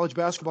playing college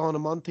basketball in a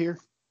month here?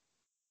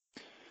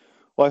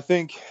 Well, I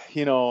think,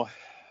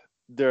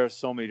 there are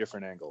so many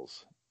different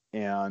angles,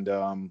 and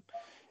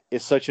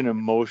it's such an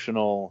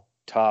emotional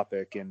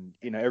topic, and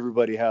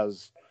everybody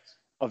has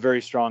a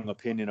very strong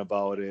opinion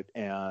about it,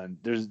 and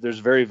there's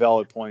very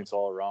valid points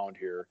all around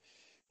here,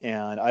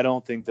 and I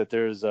don't think that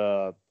there's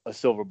a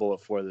silver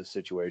bullet for this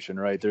situation,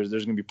 right? There's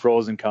going to be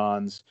pros and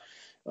cons.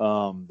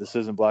 This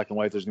isn't black and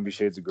white. There's going to be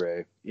shades of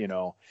gray,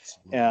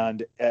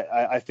 and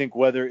I think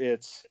whether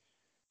it's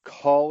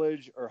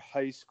college or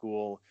high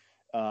school.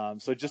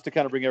 So just to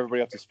kind of bring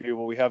everybody up to speed,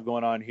 what we have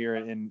going on here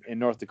in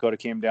North Dakota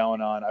came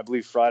down on, I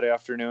believe, Friday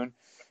afternoon,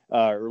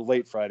 or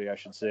late Friday, I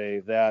should say,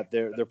 that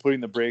they're putting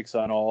the brakes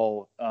on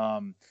all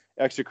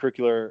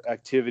extracurricular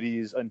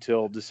activities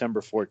until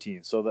December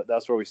 14th. So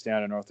that's where we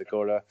stand in North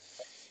Dakota.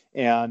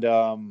 And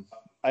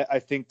I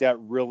think that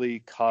really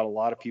caught a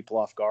lot of people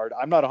off guard.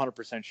 I'm not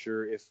 100%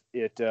 sure if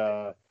it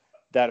that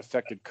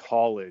affected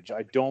college.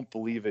 I don't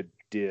believe it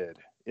did.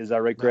 Is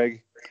that right,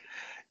 Greg?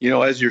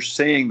 As you're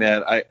saying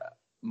that,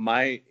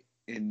 my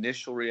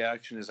initial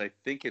reaction is I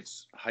think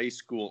it's high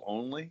school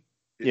only.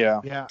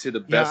 Yeah. To the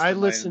best of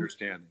my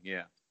understanding.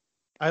 Yeah.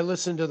 I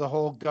listened to the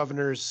whole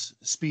governor's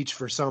speech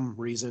for some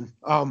reason.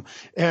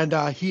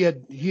 And he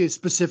had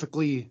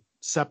specifically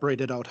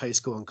separated out high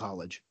school and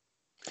college.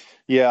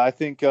 Yeah, I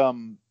think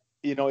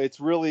it's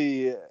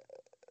really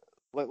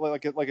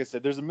like I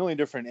said, there's a million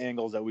different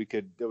angles that we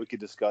could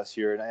discuss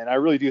here, and I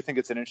really do think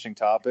it's an interesting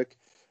topic.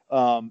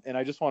 And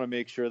I just want to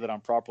make sure that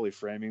I'm properly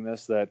framing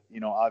this. That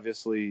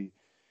obviously,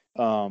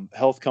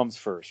 health comes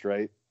first,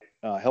 right?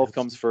 Health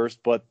comes first,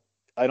 but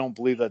I don't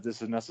believe that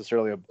this is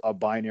necessarily a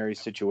binary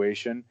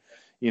situation,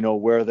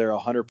 where they're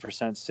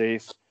 100%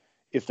 safe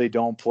if they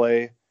don't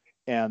play,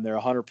 and they're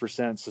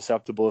 100%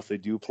 susceptible if they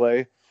do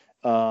play.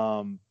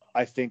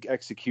 I think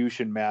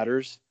execution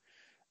matters.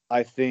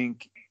 I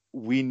think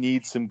we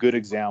need some good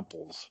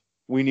examples.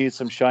 We need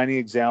some shining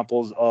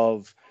examples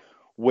of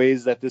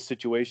ways that this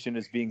situation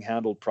is being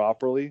handled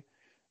properly,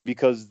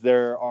 because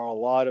there are a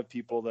lot of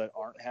people that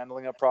aren't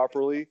handling it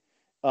properly.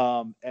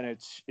 And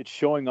it's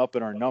showing up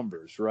in our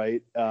numbers,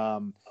 right?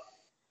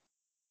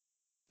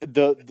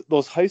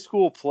 Those high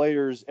school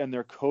players and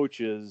their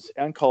coaches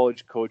and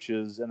college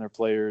coaches and their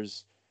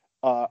players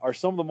are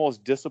some of the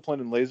most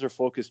disciplined and laser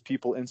focused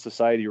people in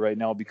society right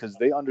now, because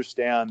they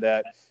understand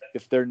that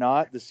if they're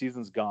not, the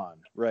season's gone,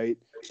 right?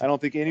 I don't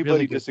think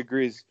anybody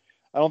disagrees.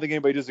 I don't think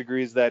anybody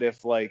disagrees that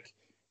if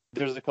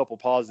there's a couple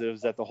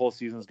positives, that the whole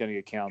season is going to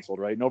get canceled,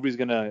 right?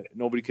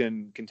 Nobody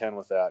can contend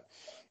with that.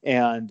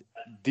 And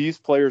these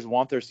players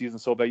want their season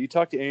so bad. You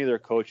talk to any of their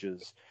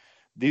coaches,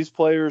 these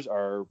players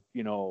are,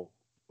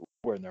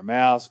 wearing their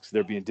masks,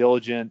 they're being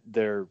diligent,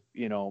 they're,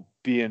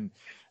 being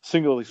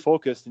singularly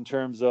focused in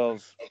terms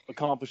of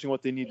accomplishing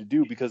what they need to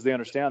do, because they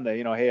understand that,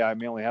 hey, I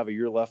may only have a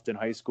year left in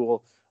high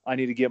school. I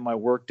need to get my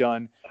work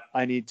done.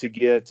 I need to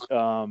get,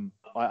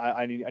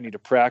 I need to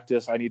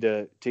practice. I need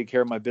to take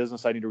care of my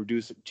business. I need to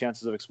reduce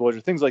chances of exposure,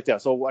 things like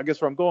that. So I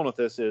guess where I'm going with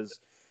this is,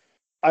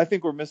 I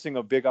think we're missing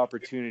a big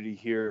opportunity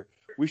here.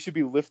 We should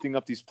be lifting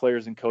up these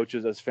players and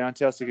coaches as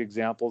fantastic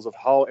examples of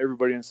how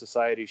everybody in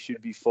society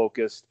should be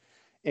focused,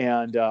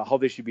 and how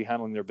they should be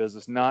handling their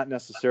business, not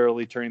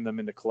necessarily turning them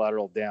into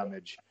collateral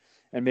damage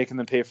and making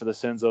them pay for the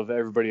sins of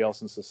everybody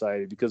else in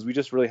society, because we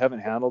just really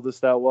haven't handled this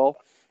that well.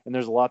 And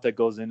there's a lot that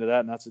goes into that,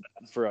 and that's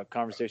for a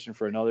conversation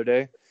for another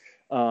day.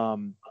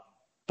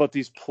 But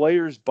these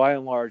players, by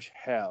and large,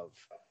 have,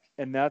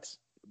 and that's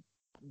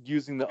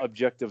using the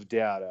objective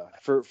data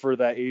for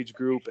that age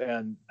group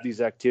and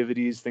these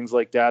activities, things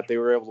like that. They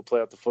were able to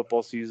play out the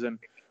football season,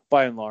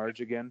 by and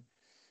large, again.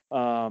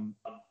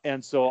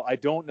 And so I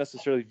don't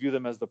necessarily view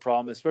them as the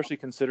problem, especially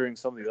considering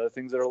some of the other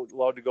things that are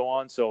allowed to go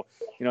on. So,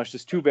 it's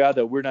just too bad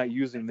that we're not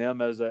using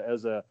them as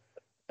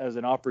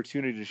an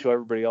opportunity to show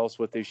everybody else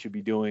what they should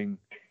be doing,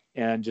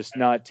 and just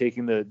not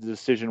taking the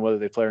decision whether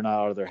they play or not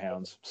out of their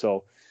hands.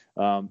 So,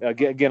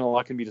 again, a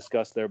lot can be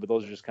discussed there, but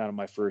those are just kind of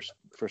my first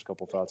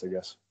couple thoughts, I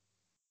guess.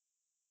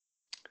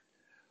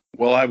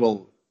 Well, I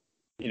will,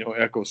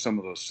 echo some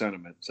of those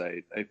sentiments.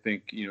 I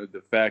think,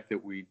 the fact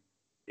that we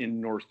in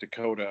North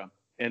Dakota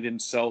and in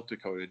South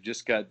Dakota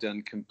just got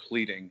done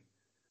completing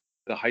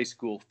the high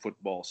school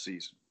football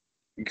season,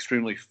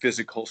 extremely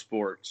physical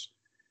sports.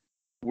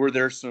 Were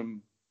there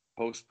some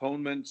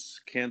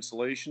postponements,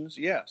 cancellations?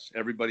 Yes,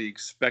 everybody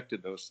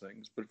expected those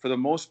things. But for the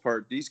most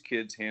part, these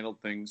kids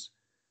handled things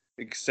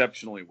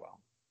exceptionally well.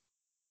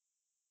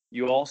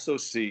 You also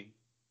see,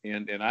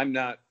 and I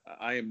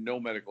am no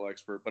medical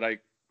expert, but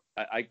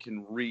I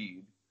can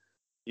read,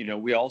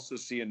 we also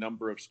see a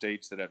number of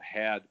states that have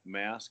had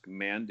mask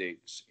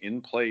mandates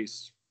in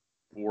place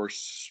for,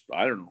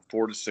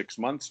 4 to 6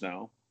 months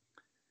now.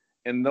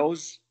 And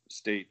those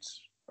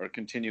states are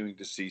continuing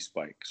to see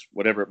spikes,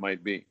 whatever it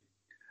might be.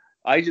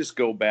 I just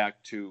go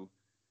back to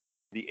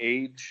the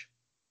age,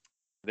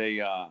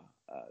 and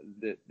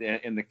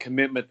the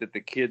commitment that the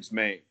kids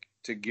make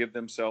to give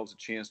themselves a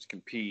chance to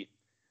compete.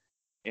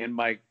 And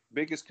my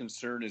biggest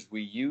concern is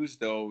we use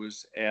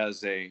those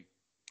they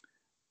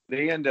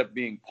end up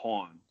being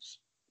pawns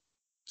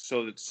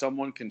so that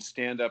someone can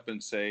stand up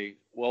and say,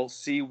 well,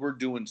 see, we're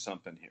doing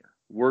something here.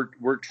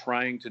 We're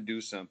trying to do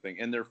something.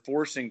 And they're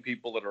forcing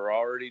people that are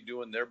already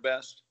doing their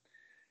best,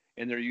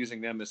 and they're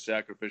using them as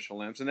sacrificial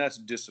lambs. And that's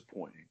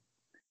disappointing.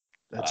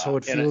 That's how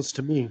it feels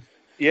to me.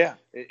 Yeah.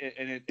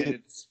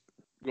 It's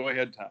go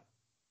ahead, Todd.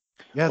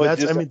 Yeah,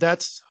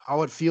 that's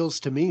how it feels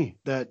to me,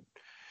 that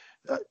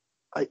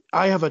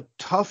I have a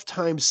tough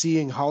time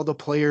seeing how the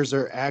players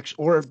are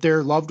actually, or if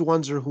their loved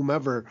ones or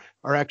whomever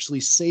are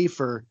actually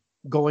safer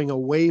going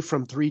away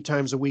from 3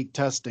 times a week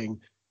testing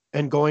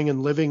and going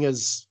and living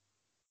as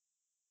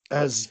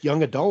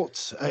young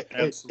adults.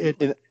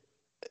 Absolutely.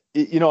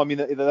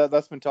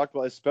 That's been talked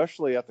about,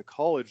 especially at the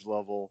college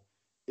level.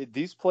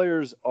 These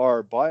players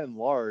are by and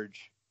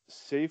large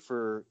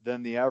safer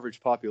than the average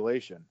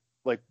population,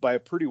 like by a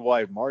pretty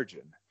wide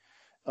margin.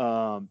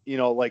 Some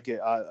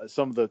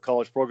of the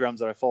college programs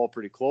that I follow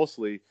pretty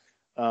closely,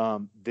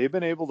 they've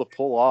been able to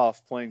pull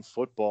off playing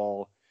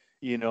football,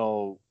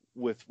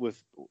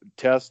 with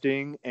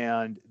testing,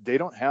 and they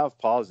don't have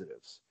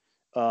positives.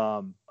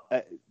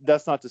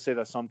 That's not to say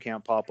that some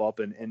can't pop up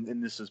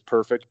and this is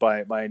perfect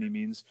by any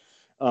means.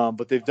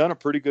 But they've done a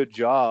pretty good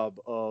job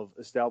of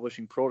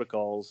establishing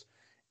protocols.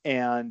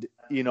 And,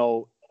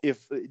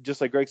 if,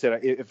 just like Greg said,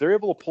 if they're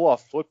able to pull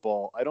off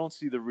football, I don't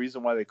see the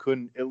reason why they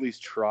couldn't at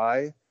least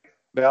try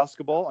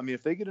basketball. I mean,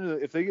 if they get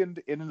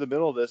into the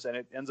middle of this and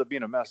it ends up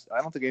being a mess,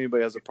 I don't think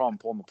anybody has a problem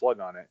pulling the plug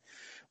on it.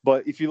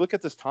 But if you look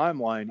at this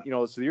timeline,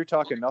 so you're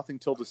talking nothing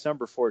till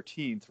December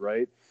 14th,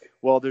 right?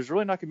 Well, there's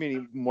really not going to be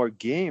any more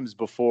games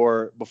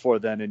before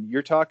then. And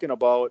you're talking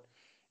about,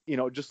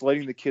 just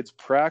letting the kids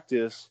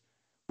practice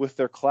with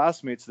their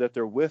classmates that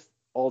they're with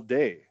all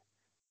day.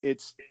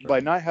 It's by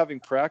not having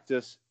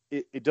practice,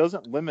 it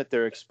doesn't limit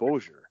their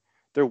exposure.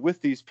 They're with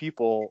these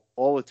people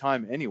all the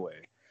time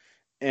anyway.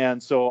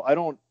 And so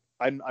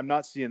I'm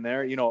not seeing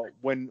there,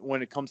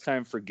 when it comes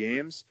time for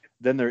games,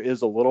 then there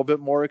is a little bit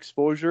more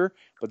exposure,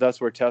 but that's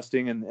where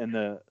testing and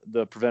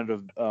the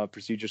preventative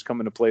procedures come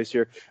into place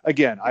here.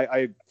 Again,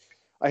 I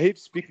hate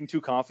speaking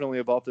too confidently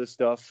about this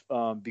stuff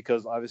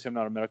because obviously I'm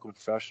not a medical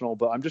professional,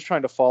 but I'm just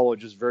trying to follow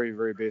just very,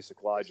 very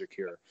basic logic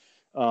here.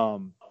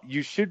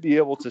 You should be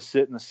able to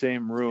sit in the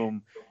same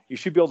room. You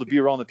should be able to be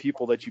around the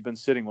people that you've been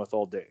sitting with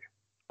all day.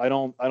 I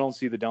don't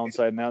see the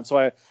downside in that.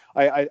 So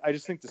I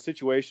just think the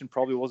situation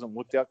probably wasn't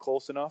looked at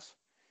close enough,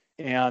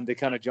 and they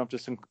kind of jumped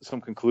to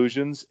some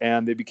conclusions,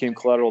 and they became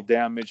collateral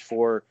damage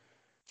for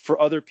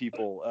other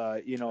people.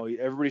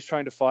 Everybody's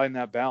trying to find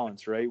that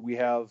balance, right? We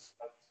have,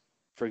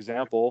 for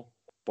example,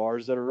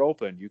 bars that are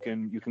open. You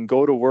can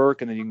go to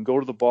work, and then you can go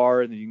to the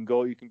bar, and then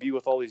you can be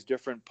with all these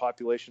different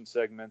population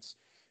segments.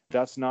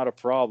 That's not a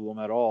problem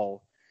at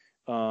all.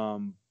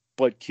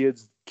 But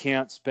kids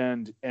can't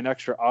spend an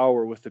extra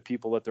hour with the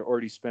people that they're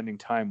already spending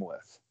time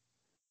with.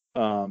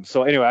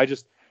 So anyway, I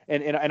just,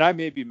 and I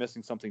may be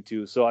missing something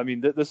too. So, I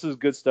mean, this is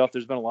good stuff.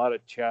 There's been a lot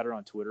of chatter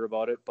on Twitter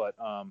about it, but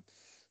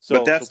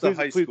that's so the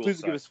high school please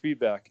side. give us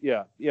feedback.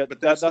 Yeah. But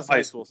that's the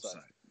high school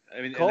side.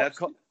 I mean,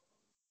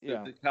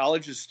 yeah. The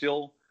college is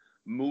still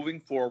moving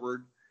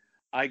forward.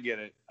 I get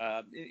it.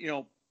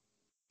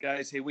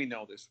 Guys, hey, we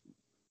know this.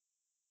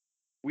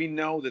 We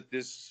know that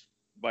this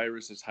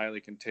virus is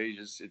highly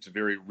contagious. It's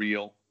very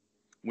real.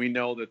 We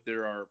know that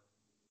there are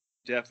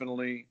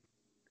definitely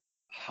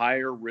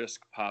higher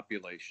risk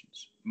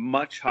populations,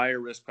 much higher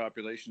risk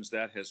populations.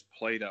 That has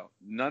played out.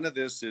 None of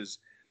this is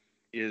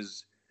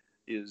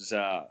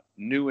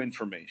new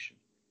information.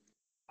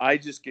 I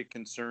just get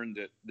concerned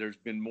that there's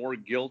been more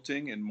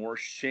guilting and more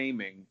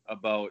shaming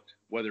about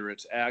whether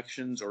it's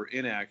actions or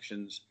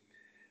inactions.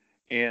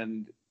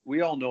 And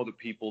we all know the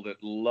people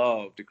that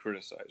love to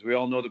criticize. We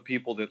all know the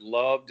people that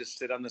love to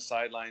sit on the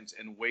sidelines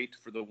and wait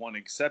for the one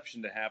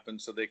exception to happen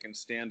so they can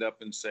stand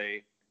up and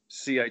say,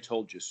 see, I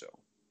told you so.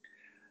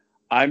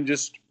 I'm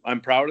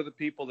proud of the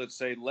people that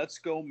say, let's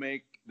go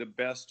make the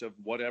best of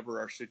whatever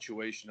our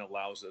situation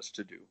allows us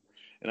to do.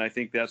 And I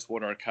think that's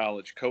what our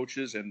college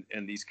coaches and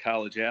these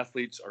college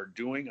athletes are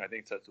doing. I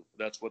think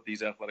that's what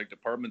these athletic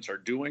departments are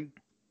doing.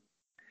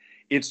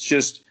 It's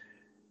just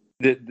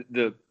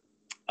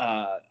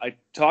I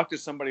talked to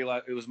somebody,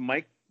 it was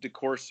Mike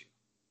DeCourcy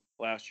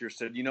last year,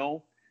 said,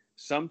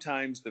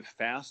 sometimes the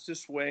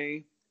fastest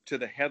way to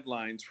the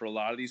headlines for a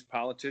lot of these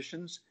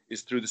politicians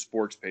is through the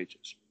sports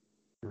pages.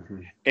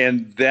 Mm-hmm.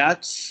 And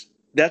that's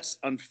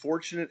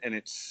unfortunate, and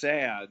it's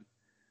sad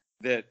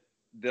that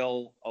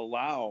they'll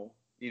allow,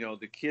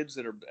 the kids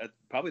that are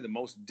probably the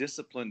most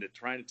disciplined at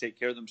trying to take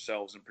care of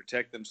themselves and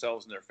protect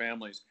themselves and their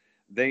families,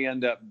 they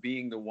end up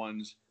being the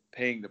ones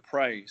paying the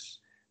price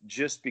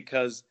just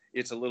because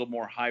it's a little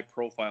more high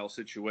profile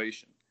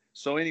situation.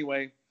 So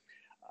anyway,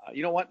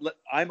 you know what?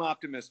 I'm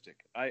optimistic.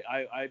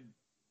 I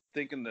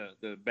think in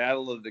the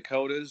Battle of the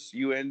Dakotas,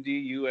 UND,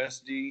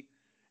 USD,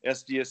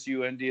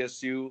 SDSU,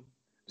 NDSU,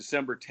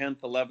 December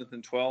 10th, 11th,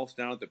 and 12th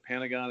down at the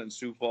Pentagon in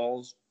Sioux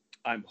Falls.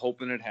 I'm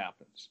hoping it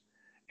happens.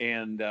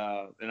 And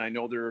I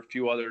know there are a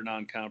few other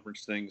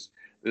non-conference things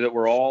that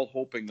we're all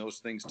hoping those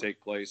things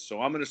take place.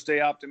 So I'm going to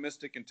stay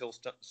optimistic until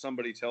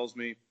somebody tells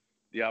me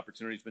the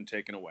opportunity's been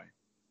taken away.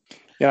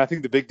 Yeah, I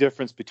think the big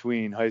difference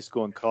between high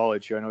school and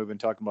college here, I know we've been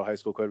talking about high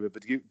school quite a bit,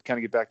 but to kind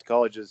of get back to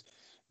college, is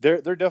they're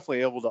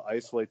definitely able to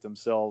isolate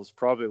themselves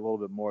probably a little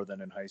bit more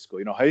than in high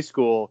school. High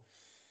school,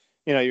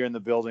 you're in the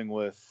building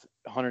with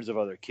hundreds of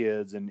other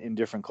kids and in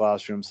different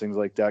classrooms, things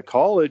like that.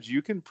 College,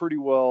 you can pretty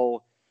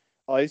well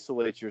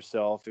isolate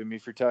yourself. I mean,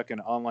 if you're talking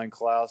online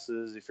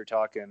classes, if you're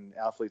talking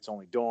athletes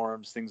only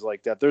dorms, things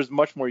like that, there's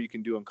much more you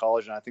can do in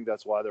college. And I think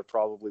that's why they're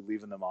probably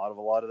leaving them out of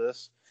a lot of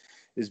this,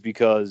 is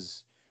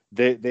because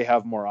they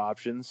have more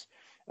options.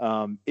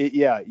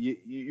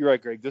 You're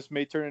right, Greg. This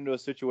may turn into a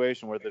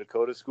situation where the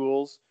Dakota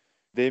schools,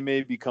 they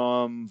may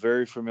become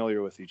very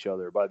familiar with each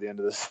other by the end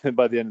of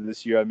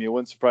this year. I mean, it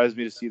wouldn't surprise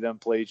me to see them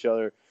play each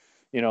other,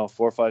 4,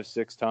 5,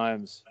 6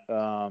 times,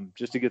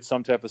 just to get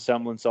some type of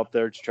semblance up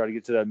there, to try to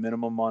get to that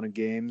minimum amount of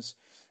games,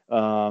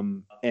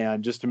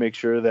 and just to make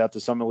sure that the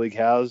Summit League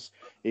has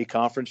a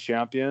conference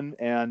champion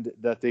and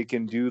that they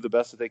can do the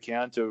best that they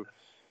can to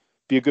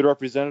be a good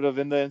representative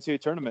in the NCAA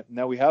tournament. And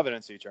now we have an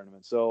NCAA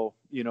tournament. So,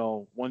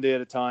 one day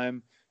at a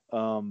time.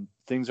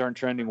 Things aren't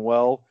trending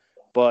well,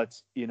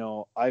 but,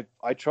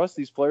 I trust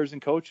these players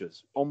and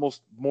coaches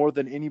almost more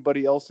than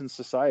anybody else in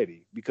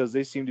society, because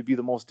they seem to be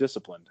the most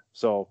disciplined.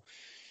 So,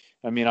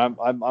 I mean,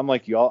 I'm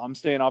like you all. I'm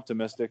staying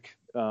optimistic,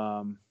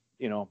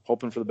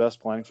 hoping for the best,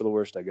 planning for the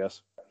worst, I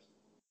guess.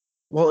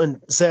 Well,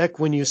 and Zach,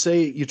 when you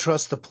say you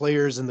trust the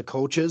players and the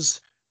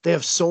coaches, they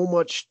have so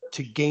much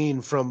to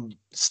gain from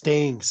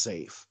staying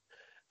safe,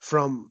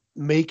 from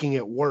making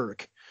it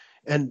work.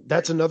 And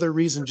that's another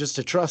reason just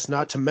to trust,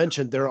 not to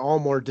mention they're all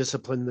more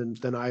disciplined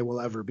than I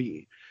will ever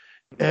be.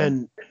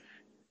 And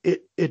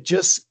it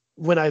just,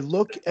 when I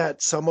look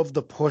at some of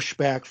the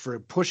pushback for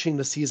pushing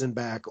the season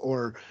back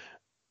or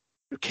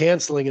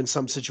canceling in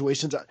some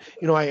situations,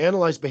 I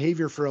analyze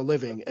behavior for a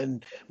living.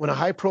 And when a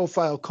high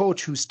profile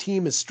coach whose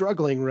team is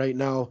struggling right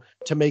now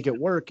to make it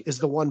work is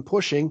the one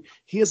pushing,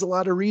 he has a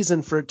lot of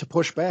reason for it to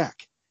push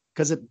back,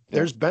 because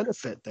there's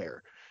benefit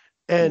there.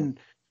 And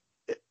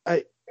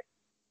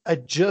I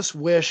just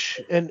wish,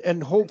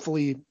 and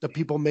hopefully the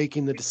people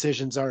making the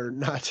decisions are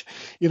not,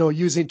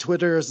 using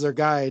Twitter as their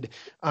guide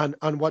on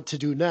what to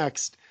do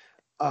next.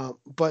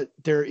 But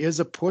there is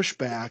a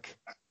pushback,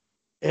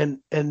 and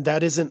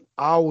that isn't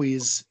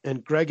always,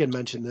 and Greg had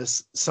mentioned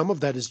this, some of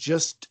that is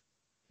just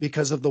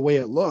because of the way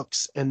it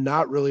looks and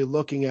not really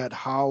looking at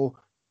how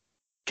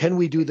can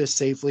we do this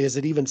safely? Is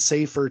it even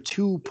safer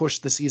to push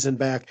the season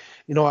back?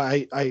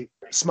 I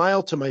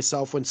smile to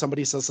myself when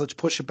somebody says, let's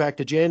push it back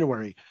to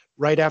January,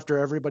 right after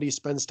everybody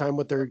spends time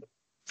with their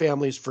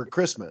families for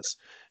Christmas.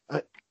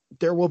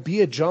 There will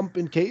be a jump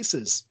in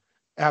cases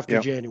after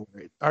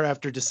January or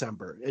after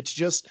December. It's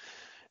just,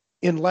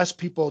 unless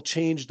people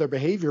change their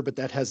behavior, but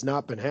that has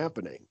not been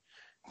happening.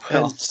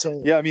 Well, and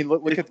so, yeah, I mean,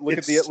 look at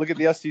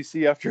the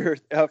SEC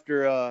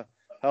after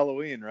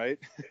Halloween, right?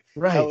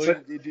 Right.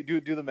 Halloween,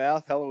 do the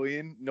math.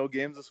 Halloween, no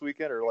games this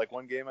weekend, or like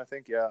one game, I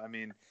think. Yeah, I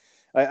mean,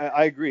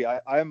 I agree.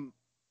 I'm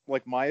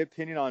like, my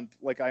opinion on,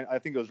 like, I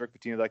think it was Rick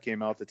Pitino that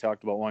came out that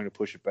talked about wanting to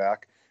push it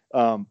back.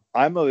 I'm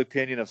of the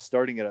opinion of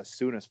starting it as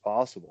soon as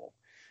possible.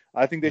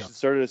 I think they should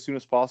start it as soon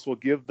as possible.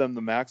 Give them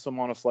the maximum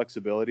amount of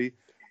flexibility.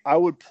 I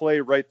would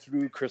play right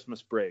through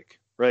Christmas break,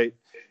 right?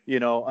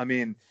 I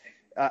mean,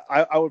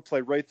 I would play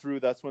right through.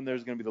 That's when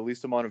there's going to be the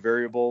least amount of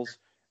variables.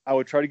 I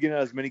would try to get in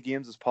as many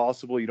games as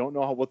possible. You don't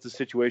know what the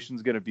situation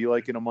is going to be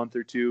like in a month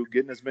or two.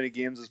 Get in as many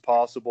games as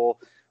possible.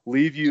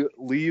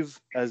 Leave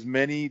as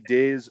many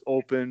days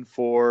open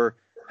for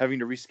having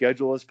to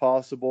reschedule as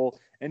possible,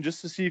 and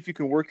just to see if you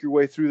can work your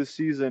way through the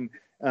season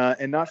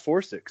and not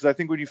force it. Because I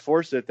think when you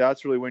force it,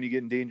 that's really when you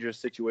get in dangerous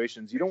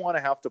situations. You don't want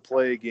to have to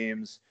play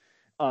games,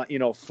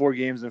 4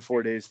 games in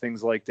 4 days,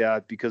 things like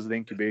that, because of the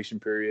incubation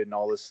period and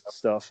all this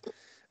stuff.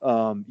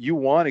 You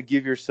want to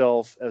give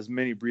yourself as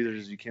many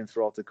breathers as you can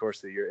throughout the course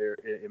of the year,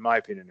 in my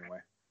opinion, anyway.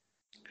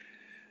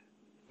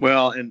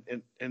 Well,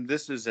 and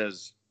this is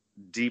as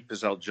deep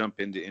as I'll jump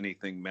into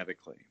anything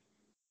medically.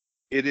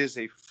 It is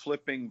a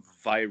flipping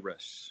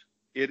virus.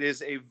 It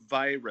is a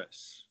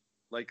virus,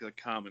 like the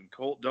common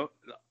cold.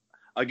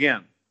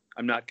 Again,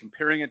 I'm not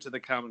comparing it to the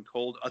common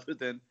cold, other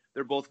than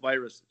they're both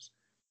viruses.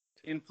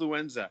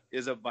 Influenza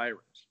is a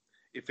virus.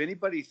 If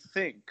anybody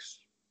thinks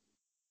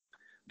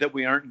that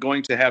we aren't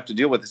going to have to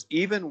deal with this,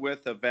 even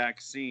with a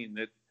vaccine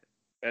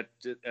that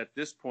at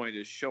this point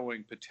is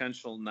showing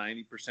potential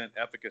 90%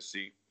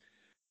 efficacy,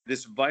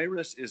 this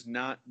virus is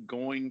not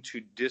going to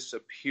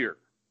disappear.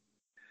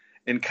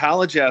 And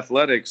college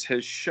athletics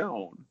has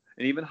shown,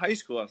 and even high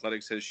school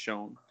athletics has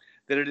shown,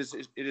 that it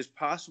is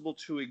possible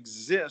to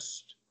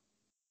exist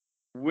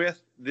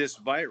with this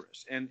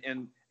virus and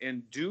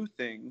do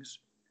things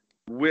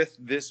with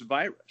this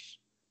virus.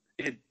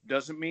 It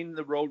doesn't mean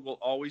the road will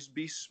always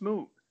be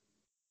smooth.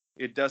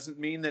 It doesn't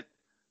mean that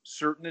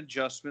certain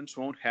adjustments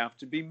won't have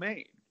to be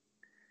made.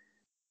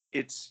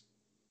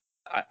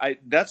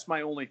 That's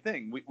my only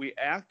thing. We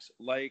act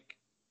like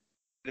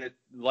that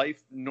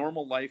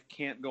normal life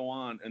can't go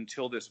on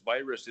until this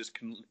virus is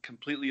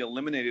completely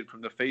eliminated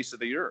from the face of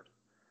the earth.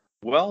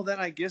 Well, then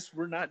I guess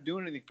we're not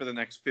doing anything for the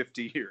next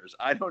 50 years.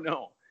 I don't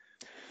know.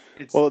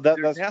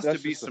 There has to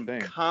be some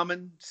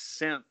common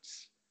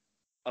sense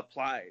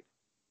applied.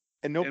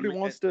 And nobody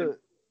wants to.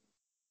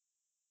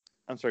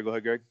 I'm sorry, go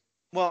ahead, Greg.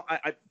 Well,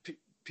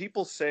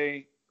 people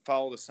say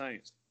follow the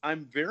science.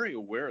 I'm very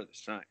aware of the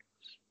science.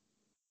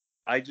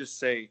 I just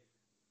say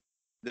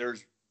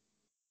there's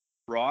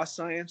raw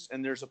science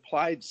and there's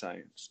applied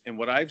science. And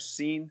what I've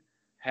seen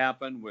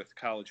happen with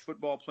college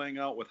football playing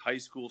out, with high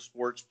school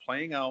sports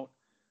playing out,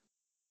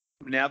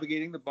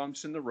 navigating the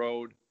bumps in the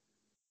road,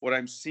 what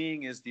I'm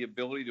seeing is the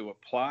ability to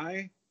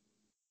apply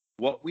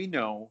what we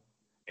know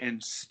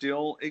and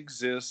still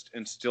exist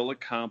and still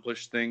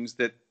accomplish things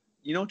that,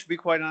 to be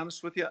quite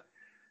honest with you,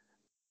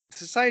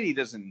 society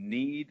doesn't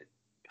need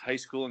high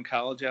school and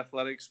college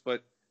athletics,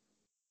 but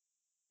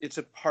it's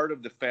a part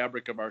of the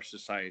fabric of our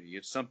society.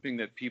 It's something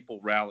that people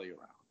rally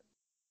around.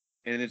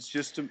 And it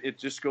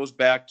just goes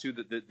back to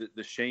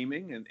the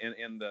shaming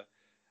and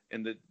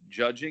the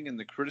judging and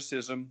the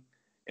criticism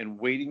and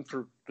waiting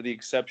for the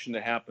exception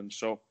to happen.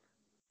 So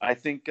I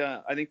think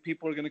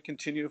people are going to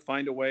continue to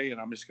find a way, and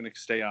I'm just going to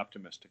stay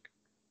optimistic.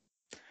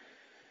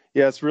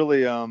 Yeah, it's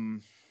really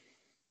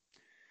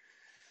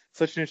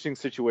such an interesting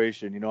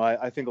situation.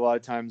 I think a lot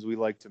of times we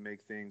like to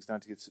make things,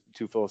 not to get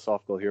too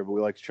philosophical here, but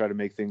we like to try to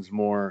make things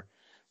more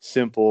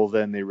simple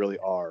than they really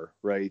are,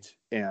 right?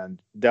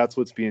 And that's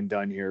what's being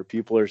done here.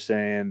 People are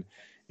saying,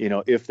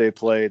 if they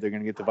play, they're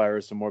going to get the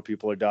virus and more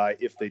people will die.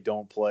 If they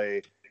don't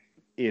play,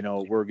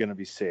 we're going to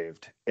be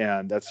saved.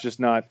 And that's just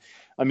not,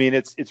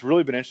 it's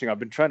really been interesting. I've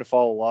been trying to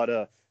follow a lot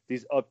of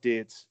these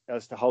updates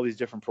as to how these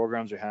different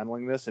programs are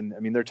handling this. And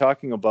they're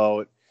talking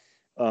about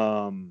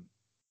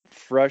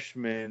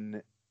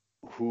freshmen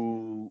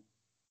who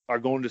are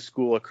going to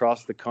school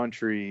across the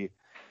country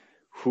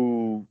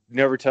who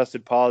never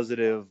tested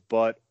positive,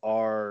 but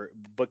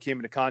came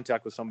into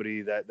contact with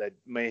somebody that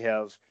may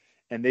have,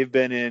 and they've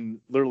been in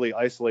literally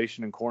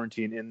isolation and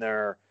quarantine in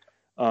their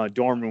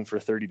dorm room for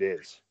 30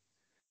 days.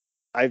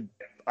 I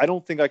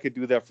don't think I could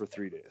do that for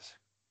 3 days.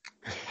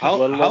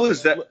 How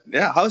is that?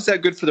 Yeah, how is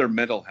that good for their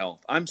mental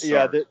health? I'm sorry.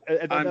 Yeah,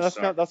 that's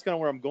kind of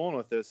where I'm going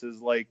with this.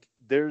 Is like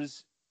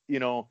there's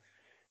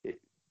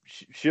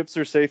ships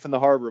are safe in the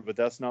harbor, but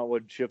that's not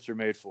what ships are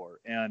made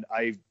for. And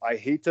I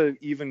hate to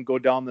even go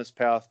down this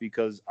path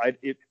because I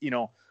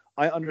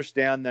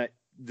understand that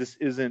this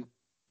isn't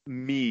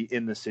me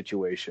in the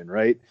situation,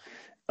 right?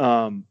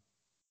 So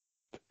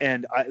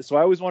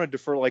I always want to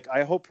defer. Like,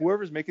 I hope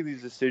whoever's making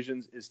these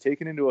decisions is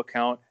taken into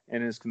account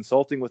and is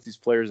consulting with these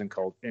players and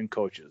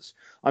coaches.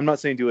 I'm not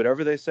saying do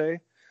whatever they say,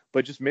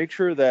 but just make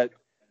sure that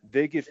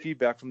they get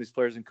feedback from these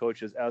players and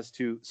coaches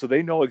so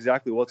they know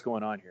exactly what's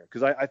going on here.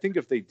 Because I think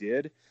if they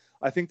did,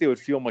 I think they would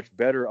feel much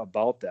better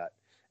about that.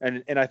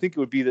 And I think it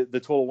would be the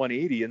total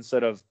 180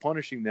 instead of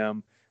punishing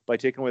them by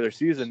taking away their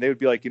season. They would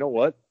be like, you know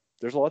what?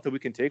 There's a lot that we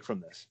can take from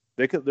this.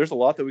 There's a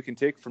lot that we can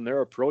take from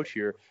their approach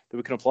here that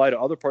we can apply to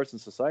other parts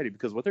of society,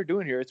 because what they're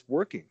doing here, it's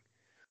working.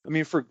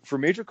 For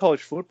major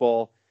college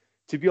football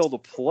to be able to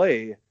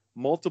play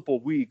multiple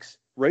weeks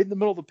right in the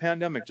middle of the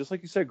pandemic, just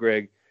like you said,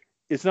 Greg,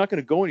 it's not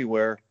going to go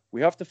anywhere.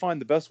 We have to find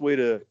the best way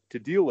to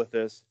deal with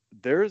this.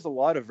 There is a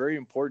lot of very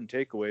important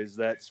takeaways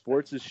that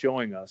sports is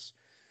showing us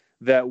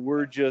that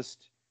we're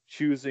just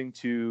choosing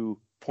to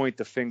point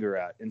the finger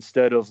at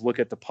instead of look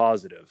at the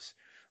positives.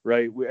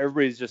 Right.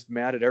 Everybody's just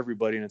mad at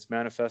everybody and it's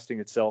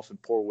manifesting itself in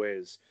poor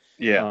ways.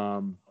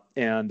 Yeah.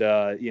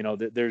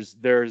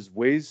 There's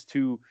ways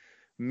to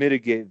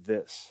mitigate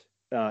this.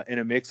 And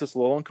it makes us a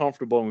little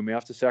uncomfortable and we may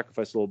have to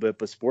sacrifice a little bit,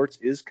 but sports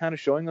is kind of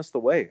showing us the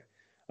way.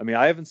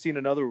 I haven't seen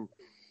another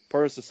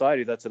part of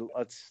society that's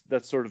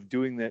sort of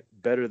doing that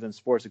better than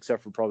sports,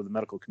 except for probably the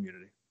medical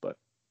community. But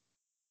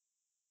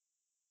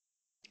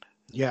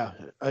yeah,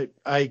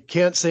 I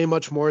can't say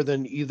much more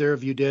than either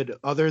of you did,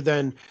 other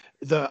than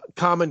the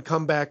common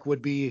comeback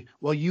would be,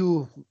 well,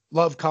 you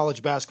love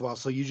college basketball,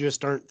 so you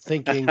just aren't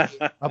thinking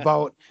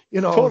about,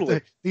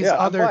 totally. these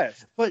other.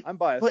 I'm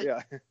biased. But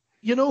yeah.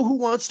 You know who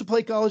wants to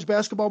play college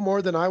basketball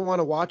more than I want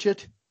to watch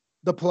it?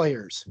 The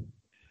players.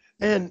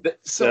 And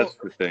so that's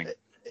the thing.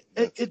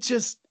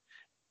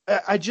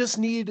 I just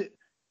need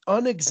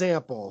an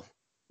example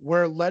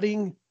where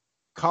letting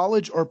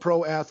college or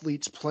pro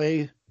athletes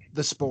play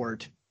the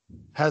sport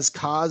has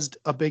caused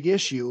a big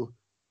issue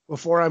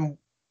before I'm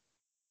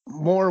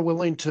more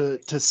willing to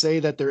say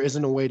that there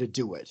isn't a way to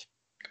do it.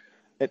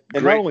 And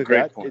not only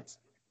that,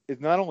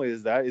 it's not only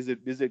is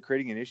it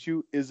creating an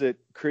issue, is it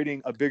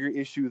creating a bigger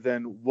issue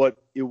than what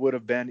it would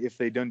have been if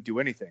they didn't do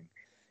anything?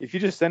 If you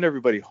just send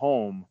everybody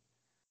home,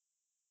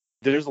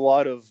 there's a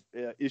lot of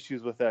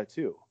issues with that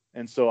too.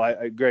 And so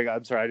Greg,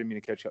 I'm sorry, I didn't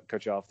mean to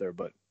cut you off there,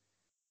 but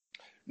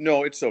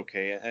no, it's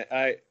okay.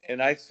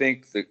 I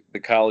think the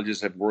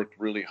colleges have worked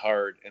really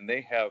hard, and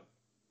they have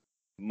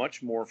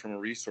much more from a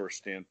resource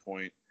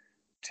standpoint,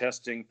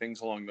 testing,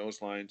 things along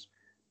those lines.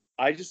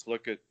 I just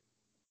look at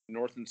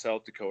North and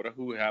South Dakota,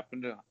 who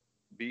happened to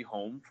be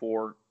home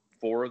for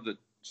 4 of the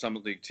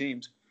Summit League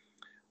teams.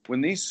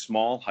 When these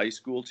small high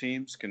school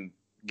teams can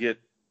get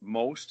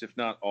most, if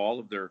not all,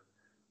 of their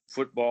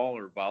football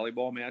or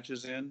volleyball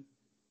matches in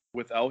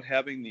without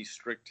having these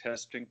strict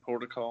testing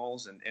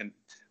protocols and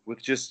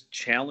with just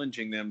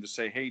challenging them to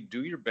say, hey,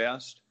 do your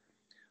best.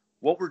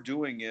 What we're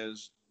doing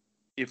is,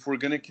 if we're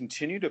going to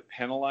continue to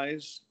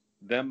penalize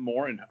them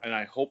more, and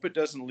I hope it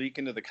doesn't leak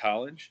into the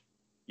college,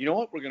 you know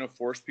what we're going to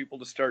force people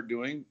to start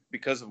doing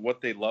because of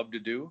what they love to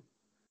do?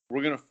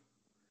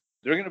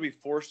 They're going to be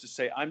forced to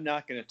say, I'm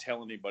not going to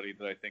tell anybody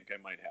that I think I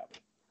might have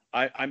it.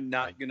 I'm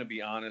not going to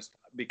be honest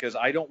because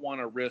I don't want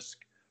to risk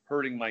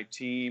hurting my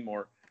team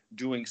or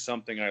doing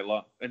something I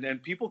love.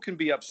 And people can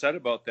be upset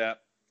about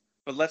that,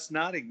 but let's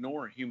not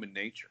ignore human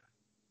nature.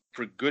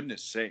 For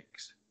goodness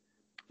sakes,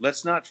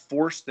 let's not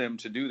force them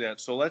to do that.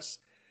 So let's,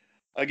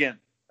 again,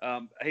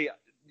 hey,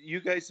 you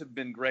guys have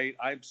been great.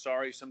 I'm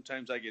sorry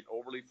sometimes I get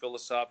overly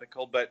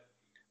philosophical, but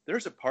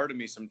there's a part of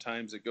me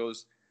sometimes that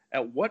goes,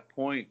 at what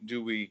point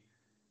do we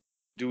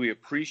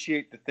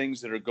appreciate the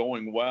things that are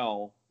going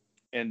well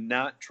and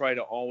not try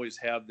to always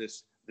have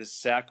this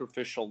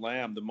sacrificial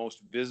lamb, the most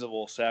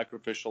visible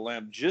sacrificial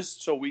lamb,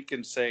 just so we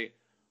can say,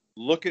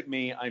 look at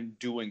me, I'm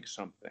doing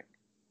something.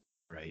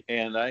 Right.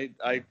 And I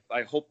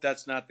hope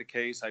that's not the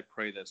case. I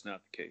pray that's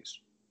not the case.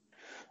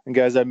 And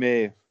guys, I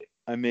may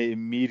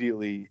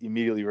immediately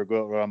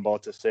regret what I'm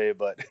about to say,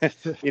 but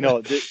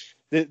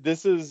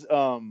this is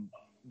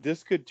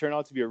this could turn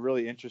out to be a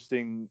really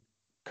interesting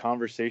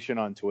conversation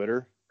on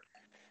Twitter,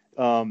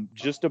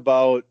 just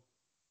about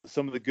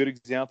some of the good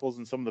examples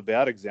and some of the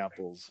bad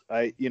examples.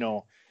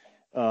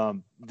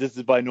 This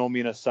is by no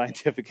means a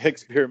scientific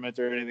experiment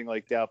or anything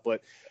like that,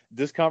 but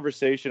this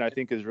conversation I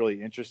think is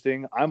really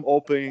interesting. I'm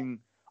open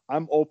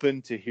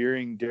to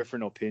hearing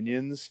different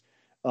opinions.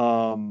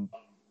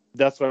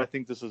 That's what I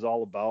think this is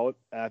all about.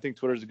 And I think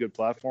Twitter is a good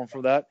platform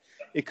for that.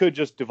 It could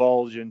just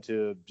divulge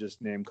into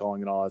just name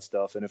calling and all that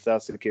stuff. And if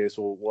that's the case,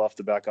 we'll have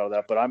to back out of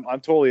that. But I'm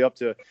totally up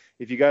to,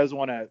 if you guys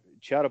want to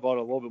chat about it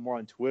a little bit more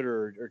on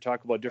Twitter or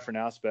talk about different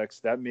aspects,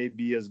 that may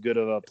be as good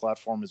of a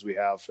platform as we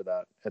have for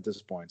that at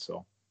this point.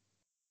 So.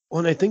 Well,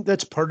 and I think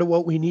that's part of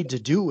what we need to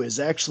do is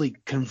actually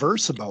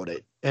converse about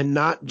it and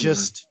not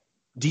just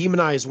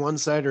demonize one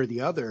side or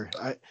the other.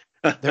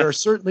 There are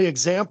certainly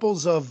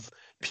examples of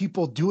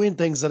people doing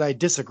things that I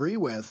disagree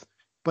with,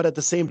 but at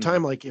the same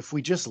time, like if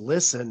we just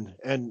listen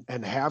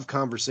and have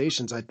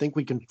conversations, I think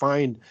we can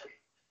find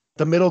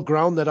the middle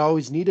ground that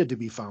always needed to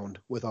be found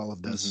with all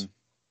of this.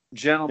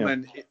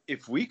 Gentlemen,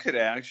 if we could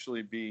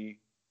actually be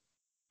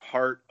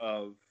part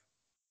of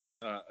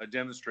a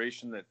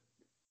demonstration that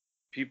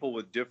people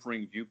with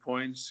differing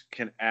viewpoints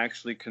can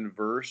actually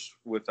converse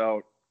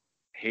without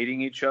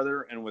hating each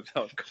other and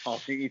without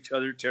calling each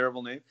other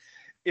terrible names,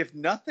 if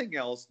nothing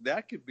else,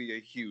 that could be a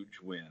huge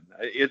win.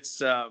 It's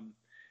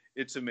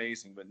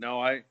amazing. But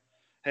no,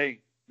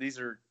 these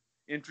are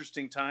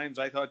interesting times.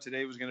 I thought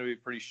today was going to be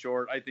pretty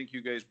short. I think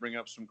you guys bring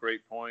up some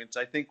great points.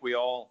 I think we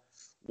all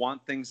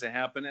want things to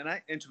happen.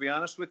 And to be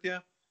honest with you,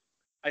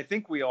 I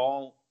think we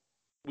know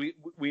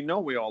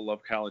we all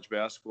love college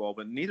basketball,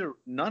 but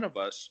none of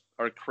us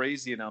are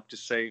crazy enough to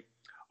say,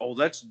 oh,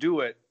 let's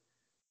do it,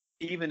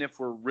 even if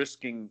we're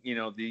risking,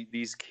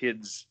 these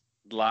kids'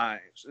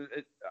 lives.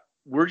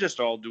 We're just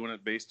all doing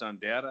it based on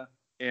data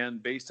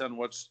and based on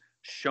what's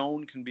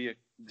shown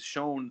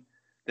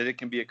that it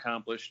can be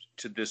accomplished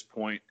to this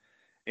point.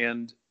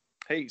 And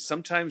hey,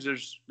 sometimes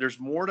there's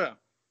more to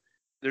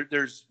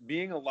there's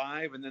being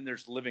alive, and then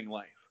there's living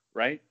life,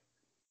 right?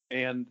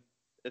 And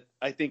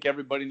I think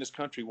everybody in this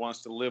country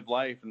wants to live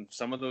life, and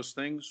some of those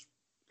things,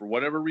 for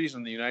whatever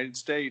reason, the United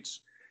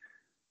States,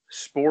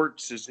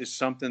 sports is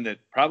something that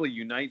probably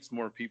unites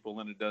more people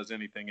than it does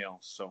anything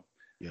else. So.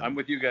 Yeah. I'm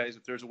with you guys.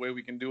 If there's a way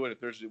we can do it, if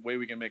there's a way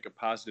we can make a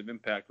positive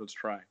impact, let's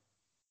try.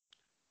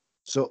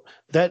 So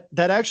that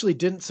actually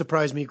didn't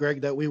surprise me,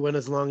 Greg, that we went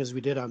as long as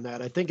we did on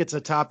that. I think it's a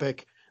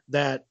topic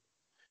that,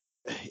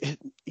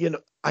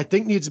 I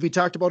think needs to be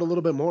talked about a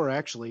little bit more,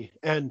 actually.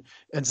 And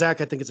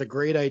Zach, I think it's a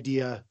great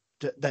idea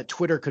that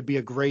Twitter could be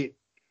a great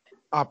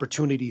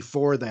opportunity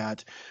for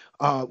that.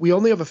 We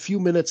only have a few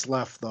minutes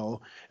left,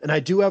 though, and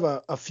I do have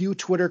a few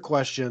Twitter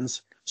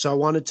questions. So I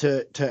wanted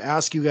to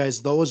ask you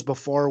guys those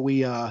before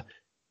we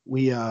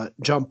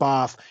jump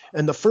off.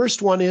 And the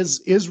first one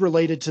is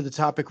related to the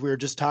topic we were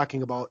just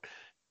talking about.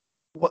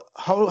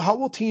 How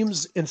will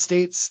teams in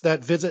states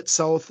that visit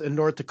South and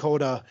North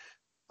Dakota,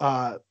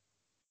 how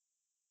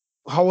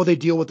will they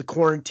deal with the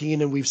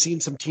quarantine? And we've seen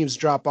some teams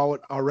drop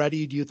out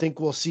already. Do you think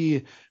we'll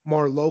see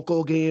more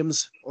local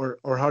games, or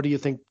how do you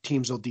think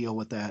teams will deal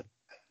with that?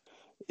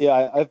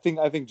 Yeah, I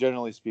think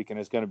generally speaking,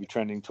 it's going to be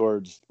trending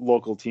towards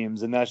local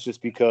teams, and that's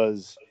just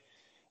because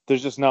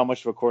there's just not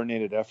much of a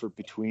coordinated effort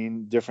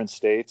between different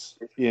states.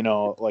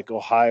 Like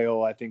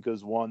Ohio, I think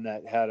was one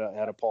that had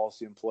a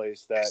policy in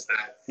place that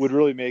would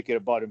really make it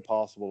about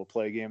impossible to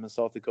play a game in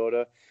South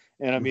Dakota.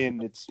 And I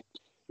mean, it's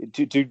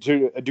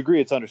to a degree,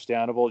 it's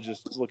understandable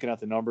just looking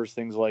at the numbers,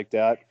 things like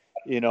that.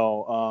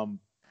 The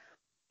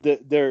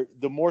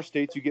more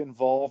states you get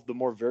involved, the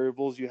more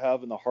variables you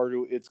have, and the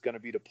harder it's going to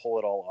be to pull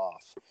it all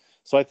off.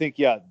 So I think,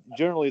 yeah,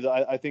 generally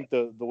I think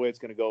the way it's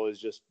going to go is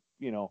just,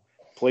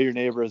 play your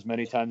neighbor as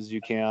many times as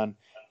you can.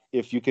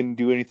 If you can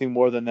do anything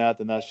more than that,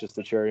 then that's just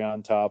the cherry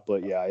on top.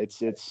 But yeah,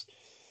 it's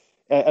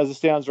as it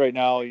stands right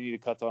now, you need to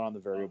cut down on the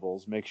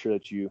variables. Make sure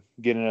that you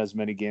get in as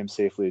many games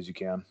safely as you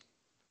can.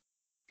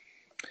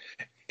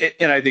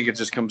 And I think it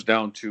just comes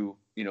down to,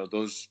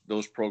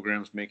 those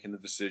programs making the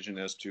decision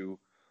as to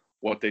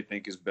what they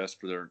think is best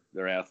for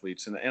their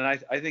athletes. And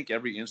I think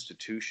every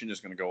institution is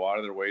going to go out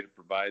of their way to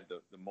provide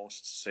the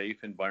most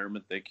safe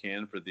environment they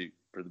can for the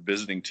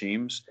visiting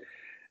teams.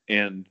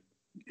 And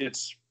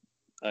it's,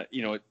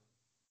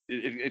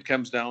 it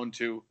comes down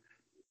to,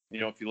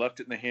 if you left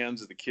it in the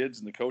hands of the kids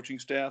and the coaching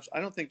staffs, I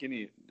don't think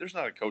there's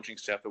not a coaching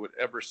staff that would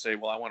ever say,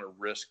 well, I want to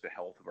risk the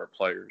health of our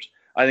players.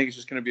 I think it's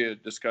just going to be a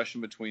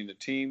discussion between the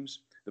teams,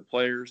 the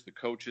players, the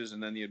coaches,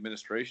 and then the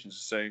administrations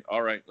to say,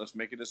 all right, let's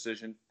make a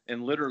decision.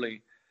 And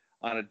literally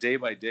on a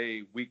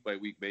day-by-day,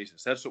 week-by-week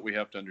basis. That's what we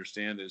have to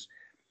understand is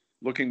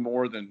looking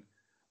more than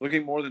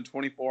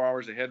 24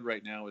 hours ahead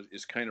right now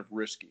is kind of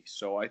risky.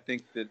 So I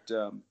think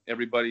that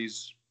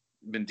everybody's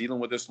been dealing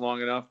with this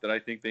long enough that I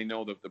think they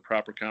know the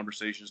proper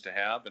conversations to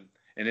have.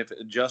 And if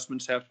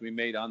adjustments have to be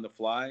made on the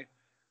fly,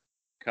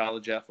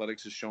 college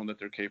athletics has shown that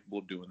they're capable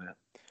of doing that.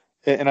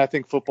 And I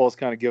think football is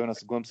kind of giving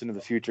us a glimpse into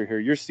the future here.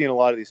 You're seeing a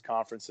lot of these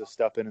conferences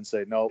step in and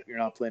say, no, you're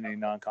not playing any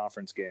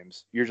non-conference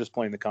games. You're just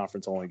playing the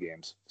conference-only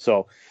games.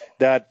 So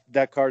that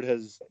card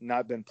has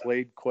not been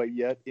played quite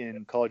yet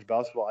in college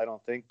basketball, I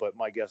don't think, but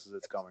my guess is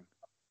it's coming.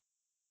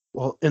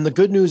 Well, and the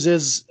good news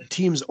is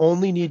teams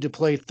only need to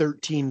play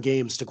 13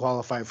 games to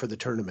qualify for the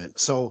tournament.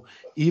 So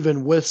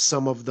even with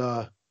some of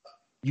the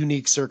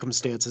unique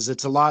circumstances,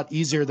 it's a lot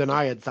easier than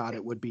I had thought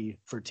it would be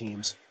for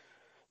teams.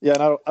 Yeah,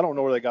 and I don't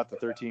know where they got the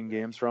 13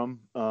 games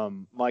from.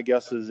 My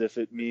guess is if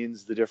it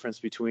means the difference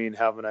between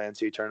having an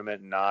NCAA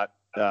tournament and not,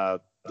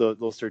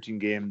 those 13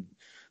 game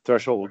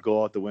threshold will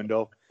go out the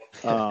window.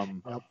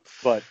 Yep.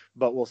 But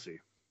we'll see.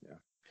 Yeah.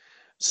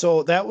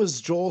 So that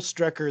was Joel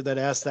Strecker that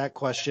asked that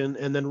question,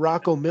 and then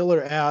Rocco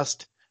Miller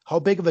asked, "How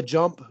big of a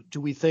jump do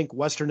we think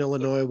Western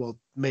Illinois will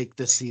make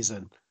this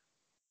season?"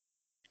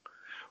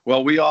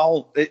 Well,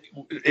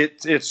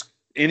 it's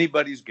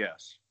anybody's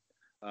guess.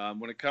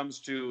 When it comes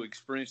to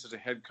experience as a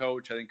head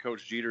coach, I think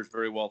Coach Jeter is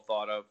very well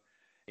thought of.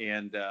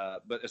 And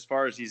but as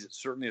far as he's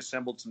certainly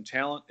assembled some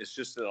talent, it's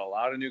just that a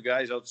lot of new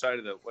guys outside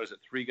of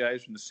 3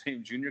 guys from the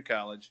same junior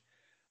college,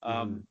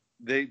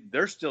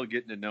 they're still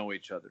getting to know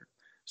each other.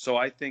 So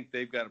I think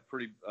they've got a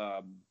pretty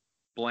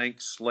blank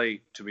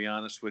slate, to be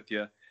honest with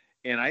you.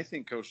 And I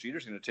think Coach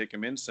Jeter's going to take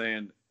them in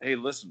saying, hey,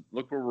 listen,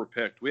 look where we're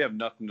picked. We have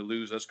nothing to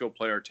lose. Let's go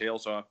play our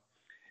tails off.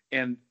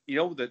 And,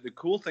 the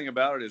cool thing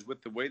about it is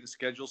with the way the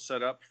schedule's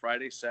set up,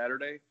 Friday,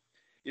 Saturday,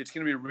 it's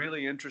going to be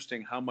really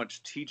interesting how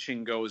much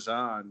teaching goes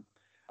on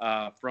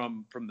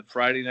from the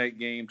Friday night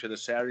game to the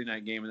Saturday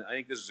night game. And I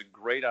think this is a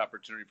great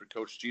opportunity for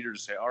Coach Jeter to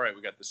say, all right,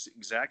 we got the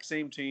exact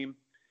same team.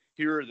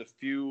 Here are the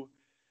few,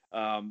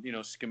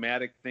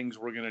 schematic things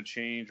we're going to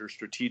change or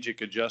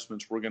strategic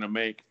adjustments we're going to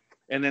make,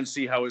 and then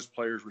see how his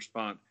players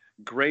respond.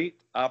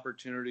 Great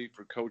opportunity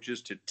for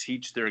coaches to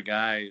teach their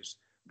guys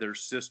their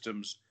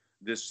systems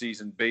this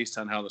season based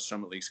on how the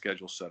Summit League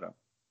schedule set up.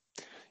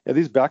 Yeah,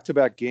 these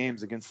back-to-back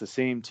games against the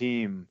same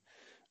team,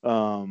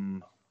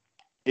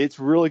 it's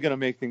really going to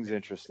make things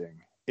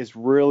interesting. It's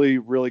really,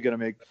 really going to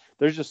make –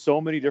 there's just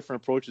so many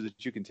different approaches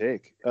that you can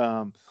take.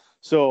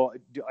 So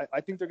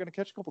I think they're going to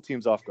catch a couple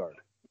teams off guard.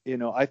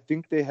 I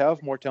think they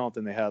have more talent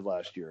than they had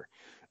last year.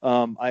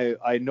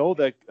 I know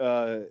that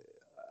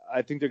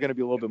I think they're going to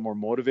be a little bit more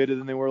motivated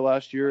than they were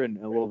last year and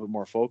a little bit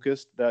more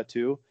focused, that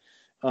too.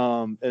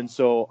 And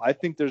so I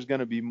think there's going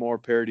to be more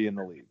parity in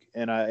the league,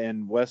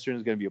 and Western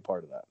is going to be a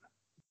part of that.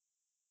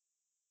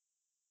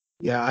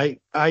 Yeah,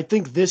 I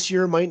think this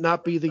year might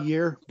not be the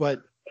year,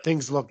 but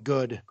things look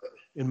good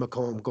in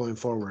Macomb going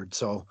forward.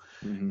 So,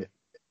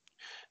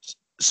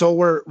 So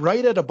we're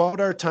right at about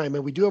our time,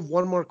 and we do have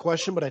one more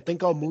question, but I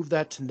think I'll move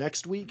that to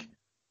next week.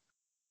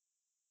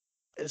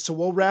 So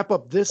we'll wrap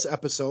up this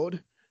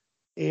episode.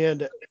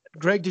 And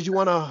Greg, did you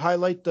want to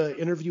highlight the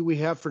interview we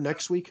have for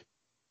next week?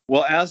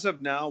 Well, as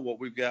of now, what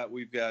we've got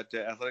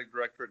athletic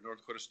director at North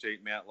Dakota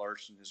State, Matt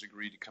Larson, has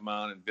agreed to come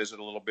on and visit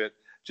a little bit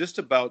just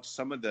about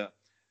some of the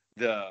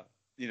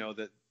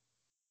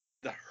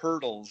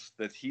hurdles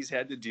that he's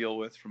had to deal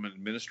with from an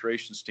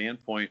administration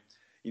standpoint.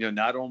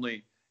 Not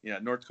only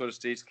North Dakota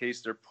State's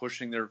case, they're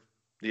pushing the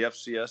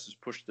FCS has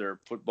pushed their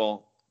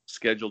football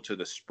schedule to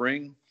the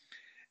spring,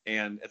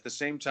 and at the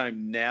same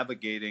time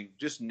navigating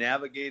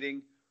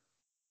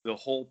the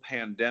whole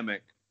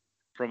pandemic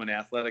from an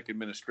athletic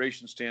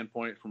administration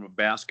standpoint, from a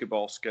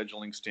basketball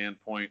scheduling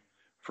standpoint,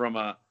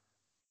 from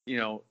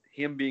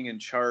him being in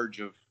charge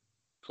of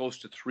close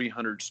to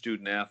 300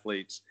 student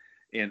athletes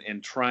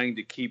and trying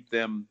to keep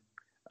them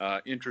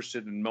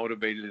interested and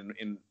motivated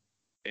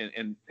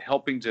and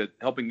helping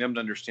them to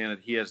understand that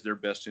he has their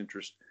best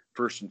interest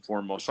first and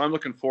foremost. So I'm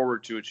looking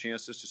forward to a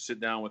chance just to sit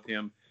down with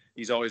him.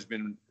 He's always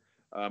been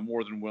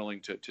more than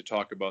willing to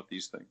talk about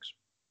these things.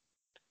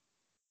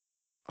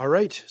 All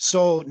right.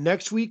 So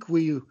next week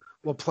we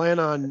we'll plan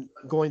on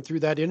going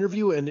through that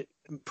interview and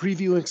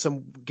previewing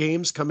some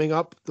games coming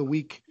up the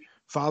week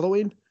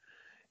following.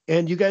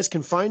 And you guys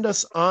can find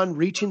us on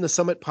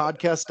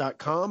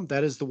reachingthesummitpodcast.com.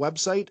 That is the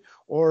website,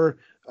 or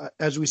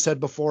as we said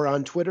before,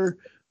 on Twitter.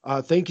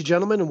 Thank you,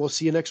 gentlemen, and we'll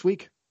see you next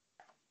week.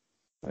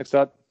 Thanks,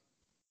 Todd.